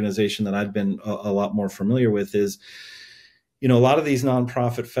corporate organization that I've been a lot more familiar with is, a lot of these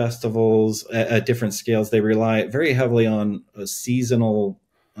nonprofit festivals at different scales, they rely very heavily on a seasonal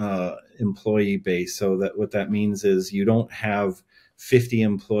employee base. So that what that means is you don't have 50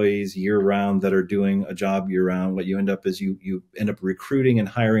 employees year round that are doing a job year round. What you end up is you end up recruiting and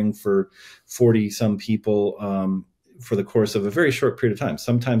hiring for 40 some people for the course of a very short period of time.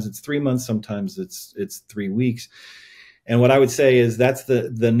 Sometimes it's 3 months, sometimes it's 3 weeks. And what I would say is that's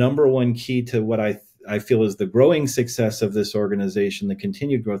the number one key to what I feel is the growing success of this organization, the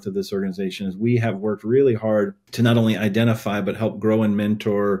continued growth of this organization, is we have worked really hard to not only identify, but help grow and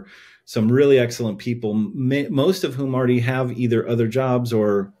mentor some really excellent people, most of whom already have either other jobs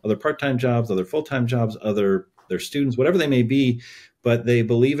or other part-time jobs, other full-time jobs, their students, whatever they may be, but they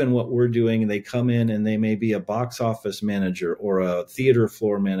believe in what we're doing, and they come in and they may be a box office manager or a theater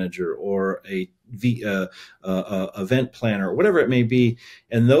floor manager or a event planner, or whatever it may be.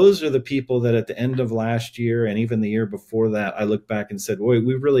 And those are the people that at the end of last year and even the year before that, I look back and said, boy,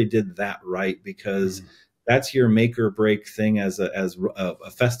 we really did that right, because that's your make or break thing as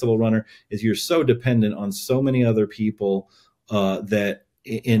a festival runner, is you're so dependent on so many other people that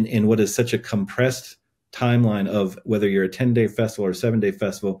in what is such a compressed timeline of whether you're a 10-day festival or a 7-day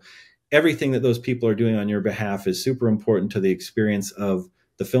festival, everything that those people are doing on your behalf is super important to the experience of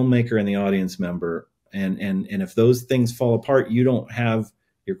the filmmaker and the audience member. And if those things fall apart, you don't have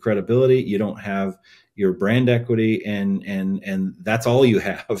your credibility, you don't have your brand equity, and that's all you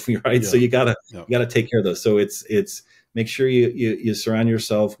have, right? Yeah. So you gotta take care of those. So it's make sure you surround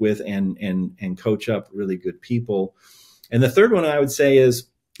yourself with and coach up really good people. And the third one I would say is,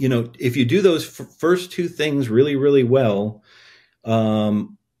 if you do those first two things really, really well,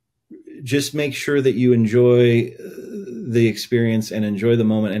 just make sure that you enjoy the experience and enjoy the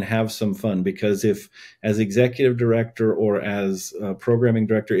moment and have some fun. Because if, as executive director or as programming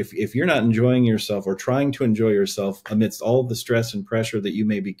director, if you're not enjoying yourself or trying to enjoy yourself amidst all the stress and pressure that you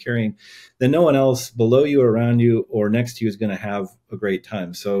may be carrying, then no one else below you, around you, or next to you is going to have a great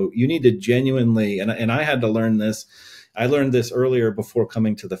time. So you need to genuinely, and I had to learn this. I learned this earlier before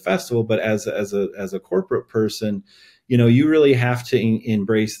coming to the festival, but as a corporate person, you really have to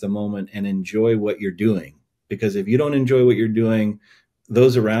embrace the moment and enjoy what you're doing. Because if you don't enjoy what you're doing,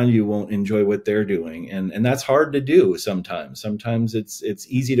 those around you won't enjoy what they're doing. And that's hard to do sometimes. Sometimes it's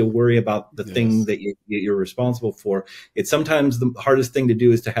easy to worry about the thing that you're responsible for. It's sometimes the hardest thing to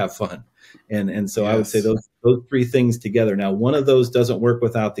do is to have fun. And so I would say those three things together. Now, one of those doesn't work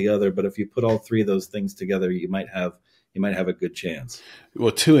without the other, but if you put all three of those things together, you might have a good chance.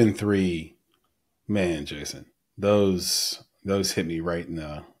 Well, 2 and 3, man, Jason, those hit me right in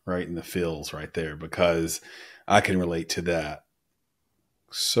the feels right there, because I can relate to that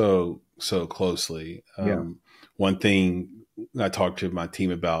so closely. One thing I talked to my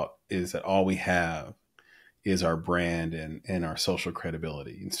team about is that all we have is our brand and our social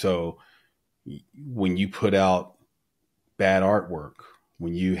credibility. And so when you put out bad artwork,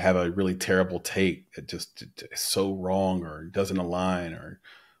 when you have a really terrible take that just is so wrong or doesn't align,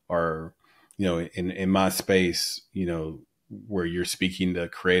 or in my space, where you're speaking to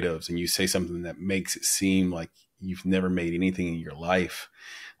creatives and you say something that makes it seem like you've never made anything in your life,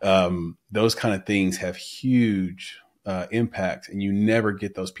 those kind of things have huge impact, and you never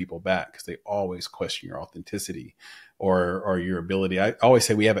get those people back because they always question your authenticity or your ability. I always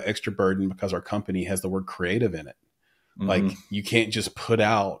say we have an extra burden because our company has the word creative in it. Mm-hmm. Like, you can't just put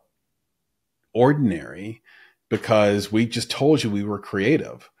out ordinary because we just told you we were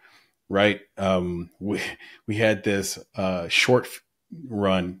creative, right? We had this short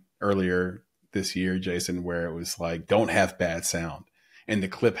run earlier this year, Jason, where it was like, don't have bad sound. And the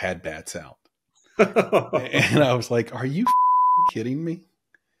clip had bad sound. And I was like, are you kidding me?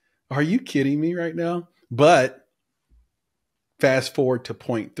 Are you kidding me right now? But fast forward to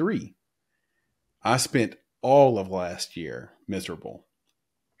point 3. I spent all of last year miserable,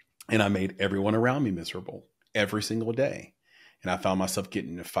 and I made everyone around me miserable every single day. And I found myself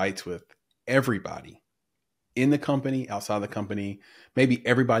getting into fights with everybody in the company, outside the company, maybe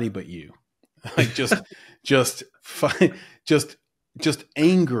everybody but you. Like just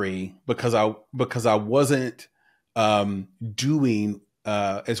angry because I wasn't doing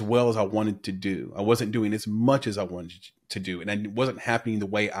as well as I wanted to do. I wasn't doing as much as I wanted to do, and it wasn't happening the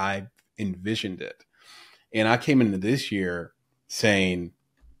way I envisioned it. And I came into this year saying,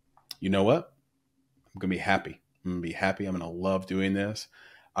 you know what? I'm going to be happy. I'm going to be happy. I'm going to love doing this.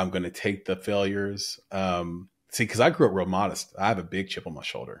 I'm going to take the failures. See, because I grew up real modest. I have a big chip on my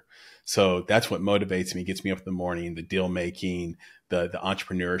shoulder. So that's what motivates me, gets me up in the morning, the deal making, the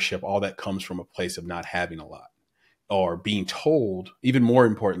entrepreneurship, all that comes from a place of not having a lot, or being told, even more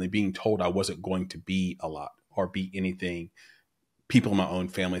importantly, being told I wasn't going to be a lot or be anything. People in my own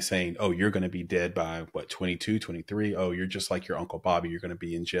family saying, oh, you're going to be dead by what, 22, 23. Oh, you're just like your Uncle Bobby. You're going to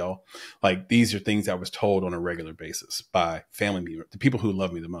be in jail. Like, these are things I was told on a regular basis by family members, the people who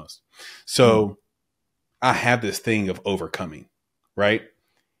love me the most. So I have this thing of overcoming, right?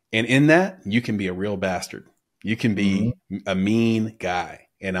 And in that, you can be a real bastard. You can be a mean guy.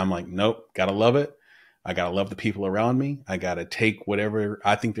 And I'm like, nope, gotta love it. I gotta love the people around me. I gotta take whatever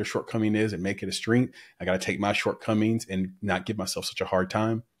I think their shortcoming is and make it a strength. I gotta take my shortcomings and not give myself such a hard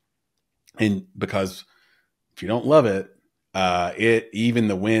time. And because if you don't love it, even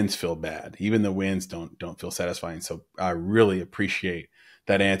the wins feel bad. Even the wins don't feel satisfying. So I really appreciate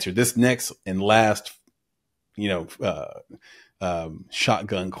that answer. This next and last,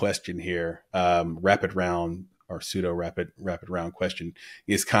 shotgun question here, rapid round or pseudo rapid round question,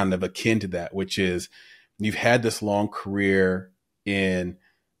 is kind of akin to that, which is, you've had this long career in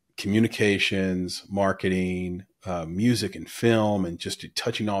communications, marketing, music and film, and just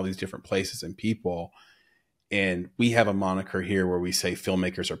touching all these different places and people. And we have a moniker here where we say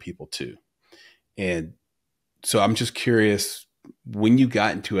filmmakers are people too. And so I'm just curious, when you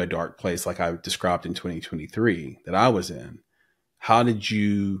got into a dark place like I described in 2023 that I was in, how did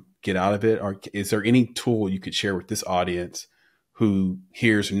you get out of it? Or is there any tool you could share with this audience who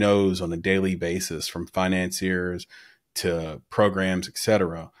hears no's on a daily basis, from financiers to programs,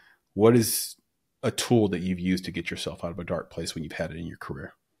 etc.? What is a tool that you've used to get yourself out of a dark place when you've had it in your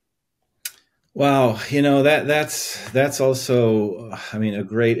career? Wow. That's also, I mean, a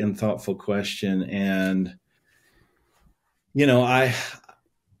great and thoughtful question. And, I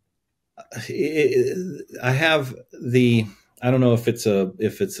have I don't know if it's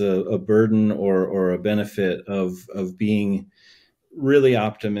a burden or a benefit of being really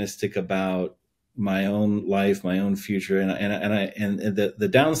optimistic about my own life, my own future. And the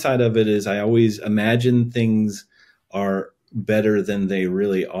downside of it is I always imagine things are better than they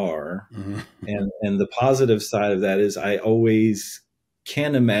really are. Mm-hmm. And the positive side of that is I always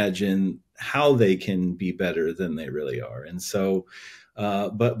can imagine how they can be better than they really are. And so,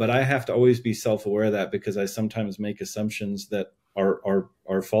 but I have to always be self-aware of that, because I sometimes make assumptions that are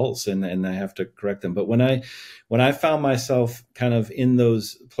false, and I have to correct them. But when I found myself kind of in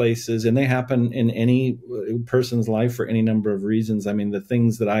those places, and they happen in any person's life for any number of reasons. I mean, the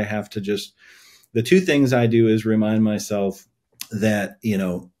things that I have to the two things I do is remind myself that,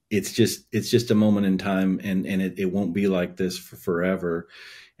 it's just a moment in time, and it won't be like this for forever.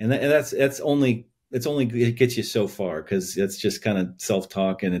 And it gets you so far, because it's just kind of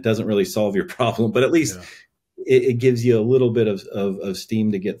self-talk, and it doesn't really solve your problem, but at least it gives you a little bit of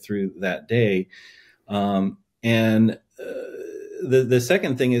steam to get through that day. The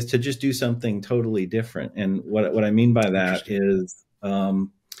second thing is to just do something totally different. And what I mean by that is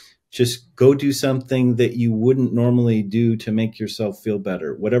just go do something that you wouldn't normally do to make yourself feel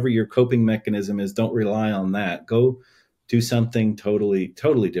better. Whatever your coping mechanism is, don't rely on that. Go do something totally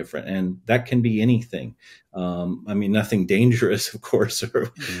different. And that can be anything. I mean, nothing dangerous, of course,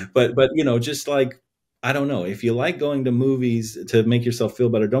 but just like, I don't know, if you like going to movies to make yourself feel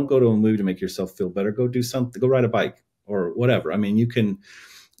better, don't go to a movie to make yourself feel better. Go do something, go ride a bike or whatever. I mean, you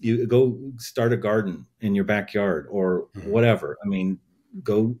go start a garden in your backyard or whatever. I mean,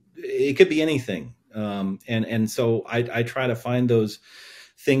 it could be anything. And so I try to find those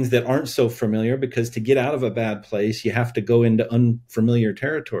things that aren't so familiar, because to get out of a bad place, you have to go into unfamiliar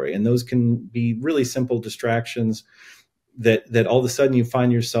territory. And those can be really simple distractions that all of a sudden you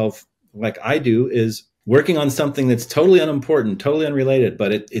find yourself, like I do, is working on something that's totally unimportant, totally unrelated,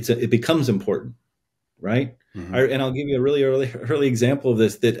 but it becomes important, right? Mm-hmm. And I'll give you a really early example of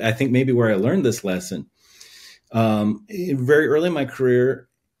this that I think maybe where I learned this lesson. Very early in my career,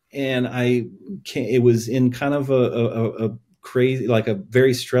 and it was in kind of a crazy, like a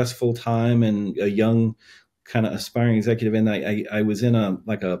very stressful time, and a young kind of aspiring executive. And I was in a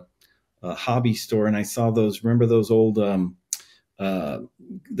hobby store, and I saw remember those old,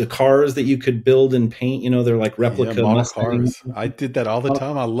 the cars that you could build and paint, they're like replica model Mustang. cars. I did that all the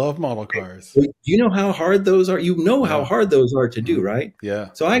time. I love model cars. Do you know how hard those are? How Yeah. hard those are to do, Mm-hmm. right? Yeah.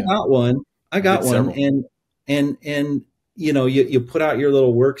 So I got one. I got one, several. and you put out your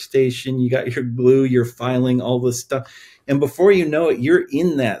little workstation, you got your glue, you're filing all this stuff, and before you know it, you're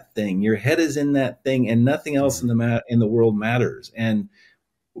in that thing. Your head is in that thing, and nothing else in the world matters. And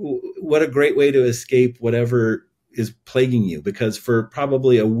what a great way to escape whatever is plaguing you, because for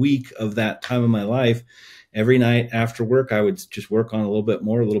probably a week of that time of my life, every night after work, I would just work on a little bit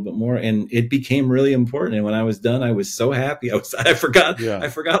more, and it became really important. And when I was done, I was so happy. I forgot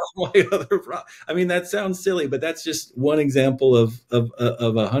all my other. I mean, that sounds silly, but that's just one example of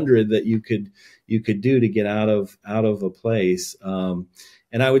 100 that you could do to get out of a place.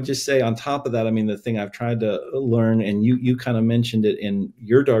 And I would just say, on top of that, I mean, the thing I've tried to learn, and you kind of mentioned it in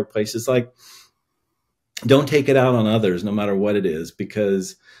your dark place, is like, don't take it out on others, no matter what it is,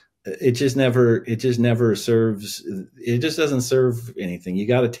 because it just never serves. It just doesn't serve anything. You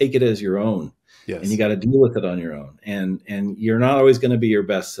got to take it as your own, yes. And you got to deal with it on your own. And you're not always going to be your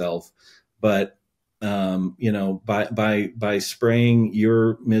best self, but by spraying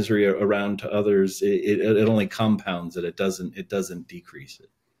your misery around to others, it only compounds it. It doesn't decrease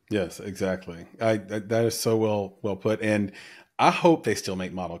it. Yes, exactly. That is so well put. And I hope they still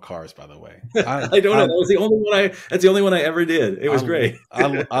make model cars, by the way. I don't know. That's the only one I ever did. It was great.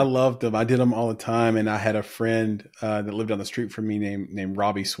 I loved them. I did them all the time. And I had a friend that lived on the street from me named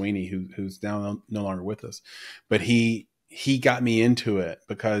Robbie Sweeney, who's now no longer with us. But he got me into it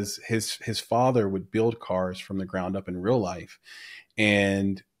because his father would build cars from the ground up in real life.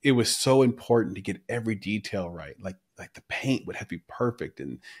 And it was so important to get every detail right. Like the paint would have to be perfect,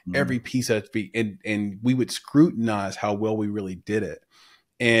 and every piece had to be, and we would scrutinize how well we really did it.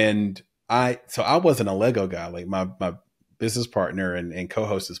 And I wasn't a Lego guy. Like my business partner and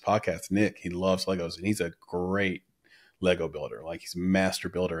co-host this podcast, Nick, he loves Legos, and he's a great Lego builder. Like, he's a master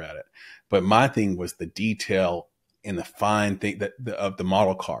builder at it. But my thing was the detail and the fine thing of the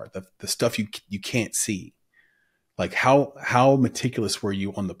model car, the stuff you can't see. Like how meticulous were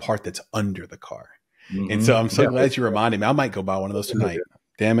you on the part that's under the car? Mm-hmm. And so I'm so glad you reminded me. I might go buy one of those tonight.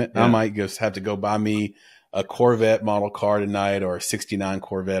 Damn it. Yeah. I might just have to go buy me a Corvette model car tonight, or a 69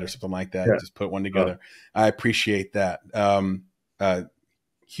 Corvette or something like that. Yeah. Just put one together. I appreciate that.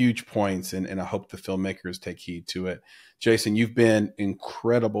 Huge points. And I hope the filmmakers take heed to it. Jason, you've been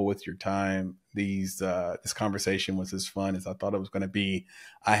incredible with your time. This conversation was as fun as I thought it was going to be.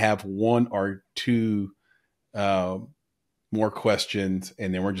 I have one or two more questions,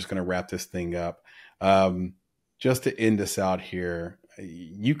 and then we're just going to wrap this thing up. Just to end us out here,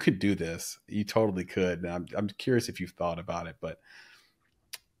 you could do this. You totally could. And I'm curious if you've thought about it, but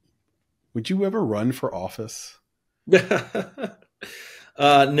would you ever run for office? No.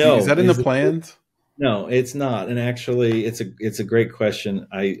 Is that in the plans? No, it's not. And actually, it's a great question.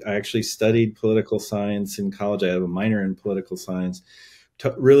 I actually studied political science in college. I have a minor in political science.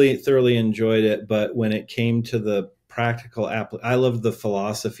 Really thoroughly enjoyed it. But when it came to the practical I love the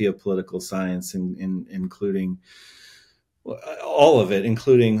philosophy of political science, including all of it,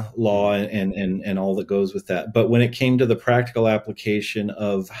 including law and all that goes with that. But when it came to the practical application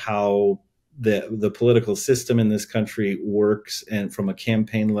of how the political system in this country works, and from a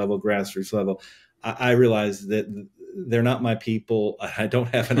campaign level, grassroots level, I realized that they're not my people. I don't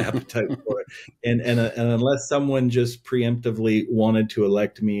have an appetite for it. And unless someone just preemptively wanted to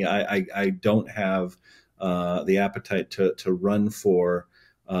elect me, I don't have the appetite to run for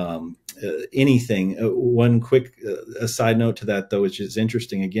anything. One quick side note to that, though, which is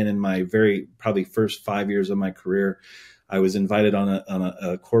interesting. Again, in my probably first 5 years of my career, I was invited on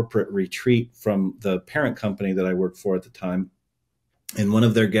a corporate retreat from the parent company that I worked for at the time. And one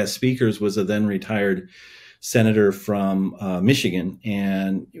of their guest speakers was a then retired senator from Michigan.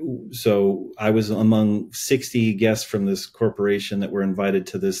 And so I was among 60 guests from this corporation that were invited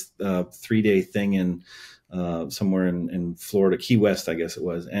to this 3-day thing in somewhere in Florida, Key West, I guess it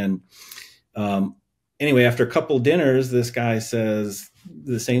was. And anyway, after a couple dinners, this guy says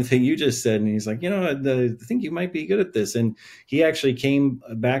the same thing you just said. And he's like, I think you might be good at this. And he actually came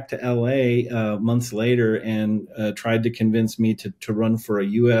back to LA months later and tried to convince me to run for a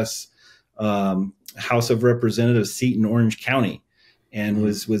U.S. House of Representatives seat in Orange County. and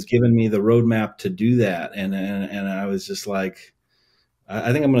was giving me the roadmap to do that. And I was just like,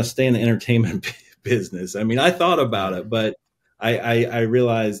 I think I'm going to stay in the entertainment business. I mean, I thought about it, but I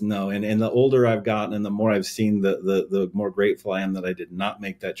realized no. And the older I've gotten and the more I've seen, the more grateful I am that I did not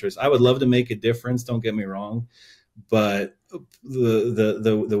make that choice. I would love to make a difference. Don't get me wrong, but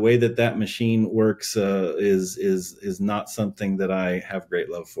the way that machine works is not something that I have great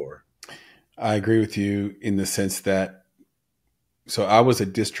love for. I agree with you in the sense that, so I was a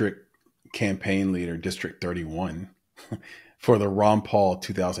district campaign leader, District 31, for the Ron Paul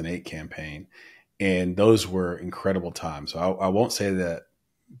 2008 campaign. And those were incredible times. So I won't say that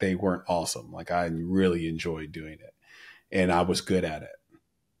they weren't awesome. Like, I really enjoyed doing it and I was good at it.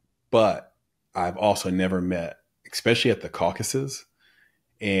 But I've also never met, especially at the caucuses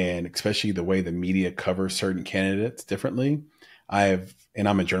and especially the way the media covers certain candidates differently. And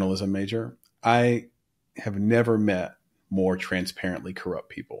I'm a journalism major. I have never met more transparently corrupt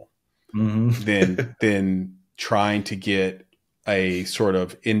people than trying to get a sort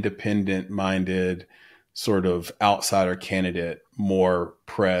of independent minded sort of outsider candidate more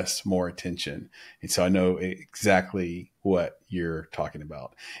press, more attention. And so I know exactly what you're talking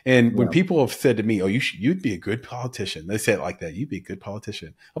about. And when people have said to me, oh, you'd be a good politician. They say it like that. You'd be a good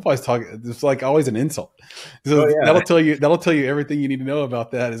politician. I've always talking, it's like always an insult. So that'll tell you everything you need to know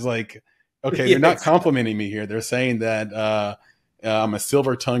about that. Is like, okay, they're not complimenting me here. They're saying that I'm a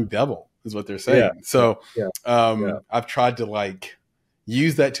silver-tongued devil is what they're saying. I've tried to like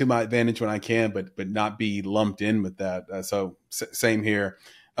use that to my advantage when I can, but not be lumped in with that. So same here.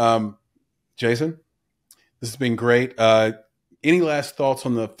 Jason, this has been great. Any last thoughts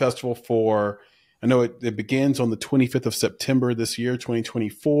on the festival I know it begins on the 25th of September this year,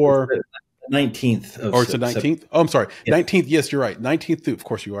 2024. 19th. Or it's the 19th? Oh, I'm sorry. Yeah. 19th. Yes, you're right. 19th through, of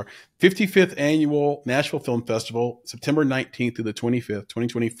course you are. 55th Annual Nashville Film Festival, September 19th through the 25th,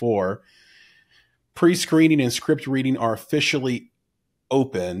 2024. Pre-screening and script reading are officially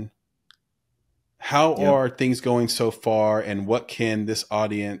open. How are things going so far, and what can this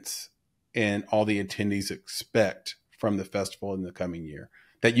audience and all the attendees expect from the festival in the coming year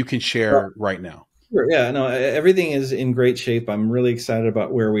that you can share right now? Sure. Yeah, no, everything is in great shape. I'm really excited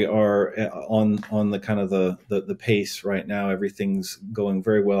about where we are on the kind of the pace right now. Everything's going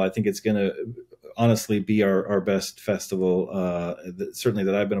very well. I think it's going to honestly be our best festival, certainly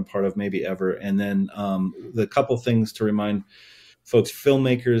that I've been a part of, maybe ever. And then the couple things to remind folks,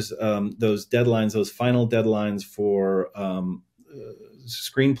 filmmakers, those deadlines, those final deadlines for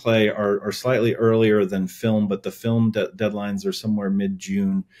screenplay are slightly earlier than film, but the film deadlines are somewhere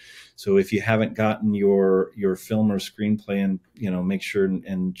mid-June. So if you haven't gotten your film or screenplay, and make sure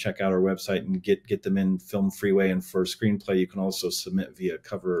and check out our website and get them in Film Freeway. And for screenplay, you can also submit via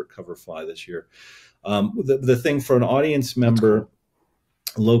Coverfly this year. The thing for an audience member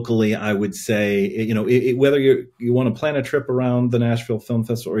locally, I would say, whether you want to plan a trip around the Nashville Film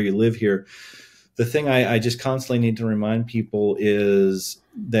Festival or you live here, the thing I just constantly need to remind people is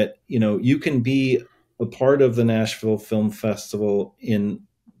that, you can be a part of the Nashville Film Festival in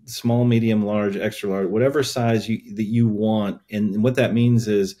small, medium, large, extra large, whatever size that you want. And what that means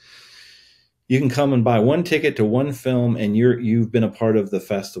is you can come and buy one ticket to one film and you've been a part of the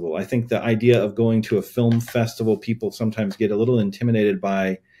festival. I think the idea of going to a film festival, people sometimes get a little intimidated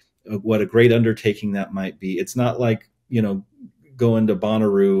by what a great undertaking that might be. It's not like, going to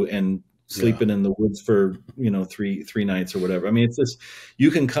Bonnaroo and sleeping in the woods for, three nights or whatever. I mean, it's just,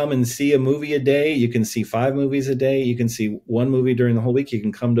 you can come and see a movie a day. You can see 5 movies a day. You can see one movie during the whole week. You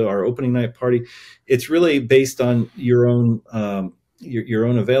can come to our opening night party. It's really based on your own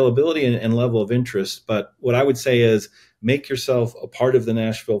availability and level of interest. But what I would say is make yourself a part of the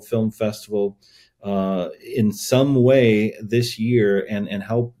Nashville Film Festival in some way this year and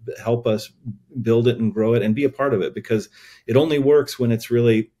help us build it and grow it and be a part of it, because it only works when it's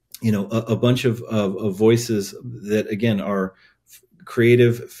really a bunch of voices that, again, are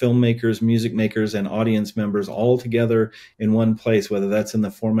creative filmmakers, music makers, and audience members all together in one place, whether that's in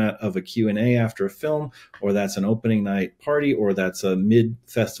the format of a Q&A after a film, or that's an opening night party, or that's a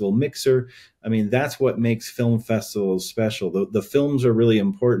mid-festival mixer. I mean, that's what makes film festivals special. The films are really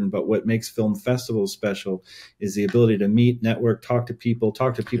important, but what makes film festivals special is the ability to meet, network, talk to people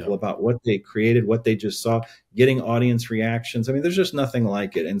about what they created, what they just saw, getting audience reactions. I mean, there's just nothing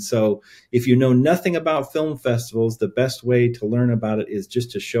like it. And so if you know nothing about film festivals, the best way to learn about it is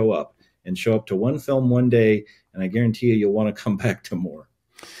just to show up to one film one day. And I guarantee you'll want to come back to more.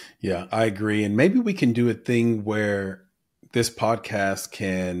 Yeah, I agree. And maybe we can do a thing where this podcast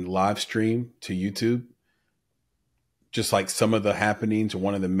can live stream to YouTube, just like some of the happenings or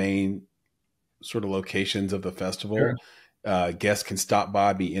one of the main sort of locations of the festival. Sure. Guests can stop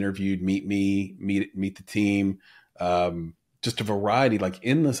by, be interviewed, meet me, meet the team. Just a variety, like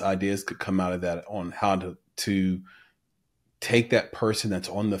endless ideas could come out of that on how to take that person that's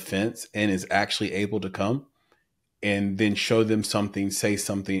on the fence and is actually able to come, and then show them something, say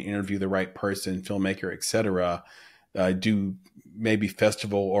something, interview the right person, filmmaker, etc. Do maybe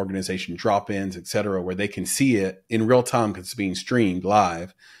festival organization drop-ins, etc., where they can see it in real time because it's being streamed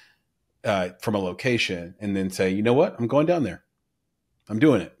live from a location, and then say, you know what, I'm going down there. I'm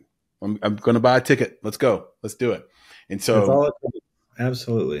doing it. I'm going to buy a ticket. Let's go. Let's do it. And so That's all it takes.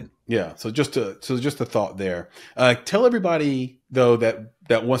 Absolutely. Yeah. So just a thought there. Tell everybody though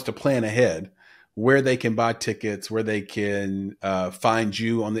that wants to plan ahead where they can buy tickets, where they can find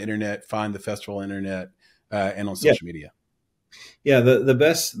you on the internet, find the festival internet, and on social media. Yeah,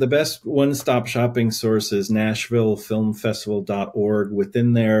 the best one-stop shopping source is NashvilleFilmFestival.org.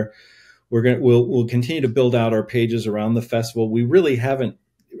 Within there, we'll continue to build out our pages around the festival. We really haven't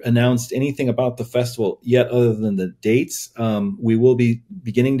announced anything about the festival yet other than the dates. We will be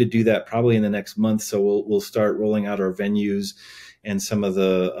beginning to do that probably in the next month. So we'll start rolling out our venues and some of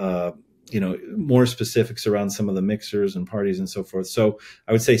the more specifics around some of the mixers and parties and so forth. So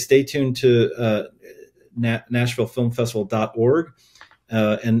I would say stay tuned to NashvilleFilmFestival.org.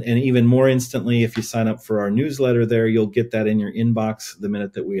 And even more instantly, if you sign up for our newsletter there, you'll get that in your inbox the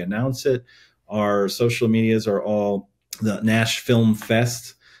minute that we announce it. Our social medias are all the Nash Film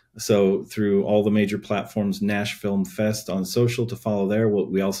Fest. So through all the major platforms, Nash Film Fest on social to follow there.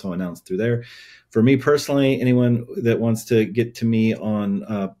 We also announce through there. For me personally, anyone that wants to get to me on,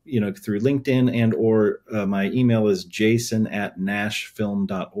 through LinkedIn and or my email is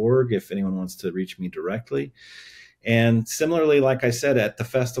jason@nashfilm.org if anyone wants to reach me directly. And similarly, like I said, at the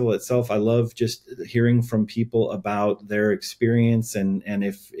festival itself, I love just hearing from people about their experience. And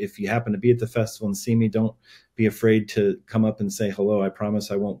if you happen to be at the festival and see me, don't be afraid to come up and say hello. I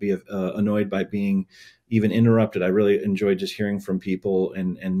promise I won't be annoyed by being even interrupted. I really enjoy just hearing from people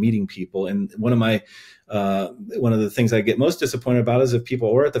and meeting people. And one of the things I get most disappointed about is if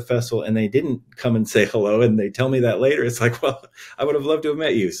people were at the festival and they didn't come and say hello and they tell me that later. It's like, well, I would have loved to have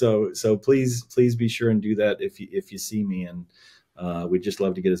met you. So please be sure and do that if you see me. And we'd just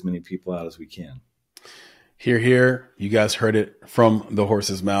love to get as many people out as we can. Hear, hear. You guys heard it from the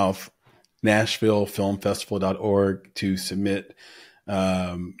horse's mouth. NashvilleFilmFestival.org to submit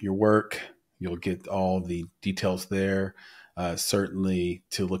your work. You'll get all the details there. Certainly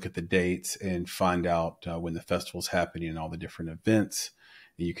to look at the dates and find out when the festival's happening and all the different events.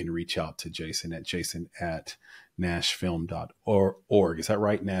 And you can reach out to Jason at nashfilm.org. Is that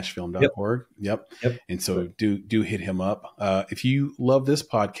right? Nashfilm.org. Yep. And so do hit him up. If you love this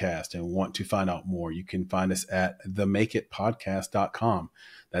podcast and want to find out more, you can find us at themakeitpodcast.com.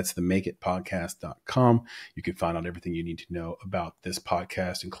 That's themakeitpodcast.com. You can find out everything you need to know about this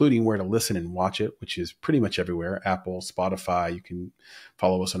podcast, including where to listen and watch it, which is pretty much everywhere. Apple, Spotify. You can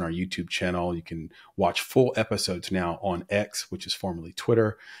follow us on our YouTube channel. You can watch full episodes now on X, which is formerly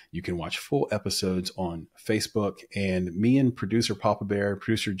Twitter. You can watch full episodes on Facebook. And me and producer Papa Bear,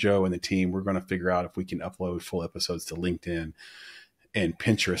 producer Joe, and the team, we're going to figure out if we can upload full episodes to LinkedIn and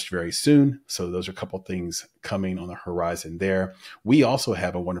Pinterest very soon. So those are a couple of things coming on the horizon there. We also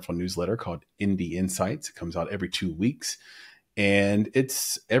have a wonderful newsletter called Indie Insights. It comes out every 2 weeks. And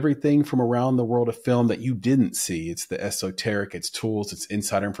it's everything from around the world of film that you didn't see. It's the esoteric, it's tools, it's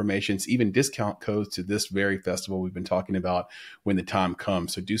insider information, it's even discount codes to this very festival we've been talking about when the time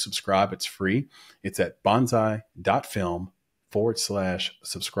comes. So do subscribe. It's free. It's at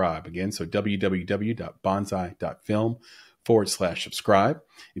bonsai.film/subscribe. Again, so www.bonsai.film/subscribe.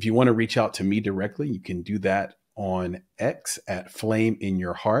 If you want to reach out to me directly, you can do that on X at Flame in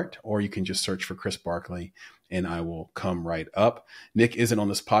Your Heart, or you can just search for Chris Barkley and I will come right up. Nick isn't on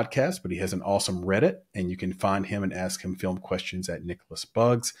this podcast, but he has an awesome Reddit, and you can find him and ask him film questions at Nicholas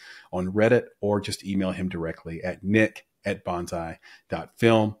Bugs on Reddit, or just email him directly at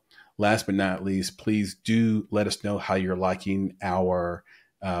nick@bonsai.film. Last but not least, please do let us know how you're liking our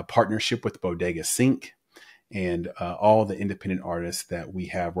partnership with Bodega Sync and all the independent artists that we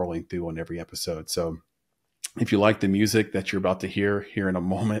have rolling through on every episode. So if you like the music that you're about to hear here in a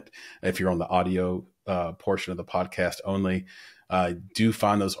moment, if you're on the audio portion of the podcast only, do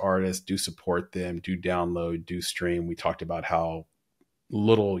find those artists, do support them, do download, do stream. We talked about how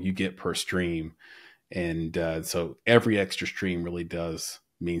little you get per stream. And so every extra stream really does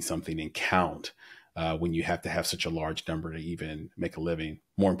mean something and count when you have to have such a large number to even make a living.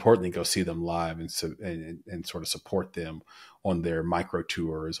 More importantly, go see them live and sort of support them on their micro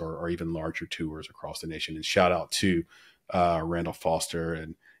tours or even larger tours across the nation. And shout out to Randall Foster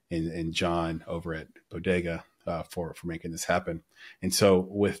and John over at Bodega. for making this happen. And so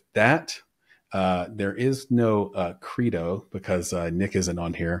with that, there is no credo because Nick isn't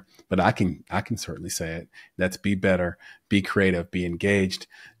on here, but I can certainly say it. That's be better, be creative, be engaged.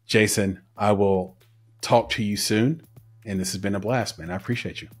 Jason, I will talk to you soon. And this has been a blast, man. I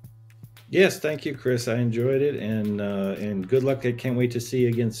appreciate you. Yes, thank you, Chris. I enjoyed it, and good luck. I can't wait to see you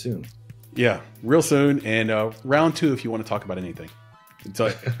again soon. Yeah, real soon. And round 2, if you want to talk about anything.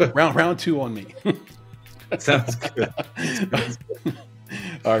 So round 2 on me. Sounds good.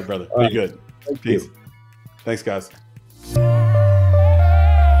 All right, brother. All right. Be good. Thank Peace. you. Thanks, guys.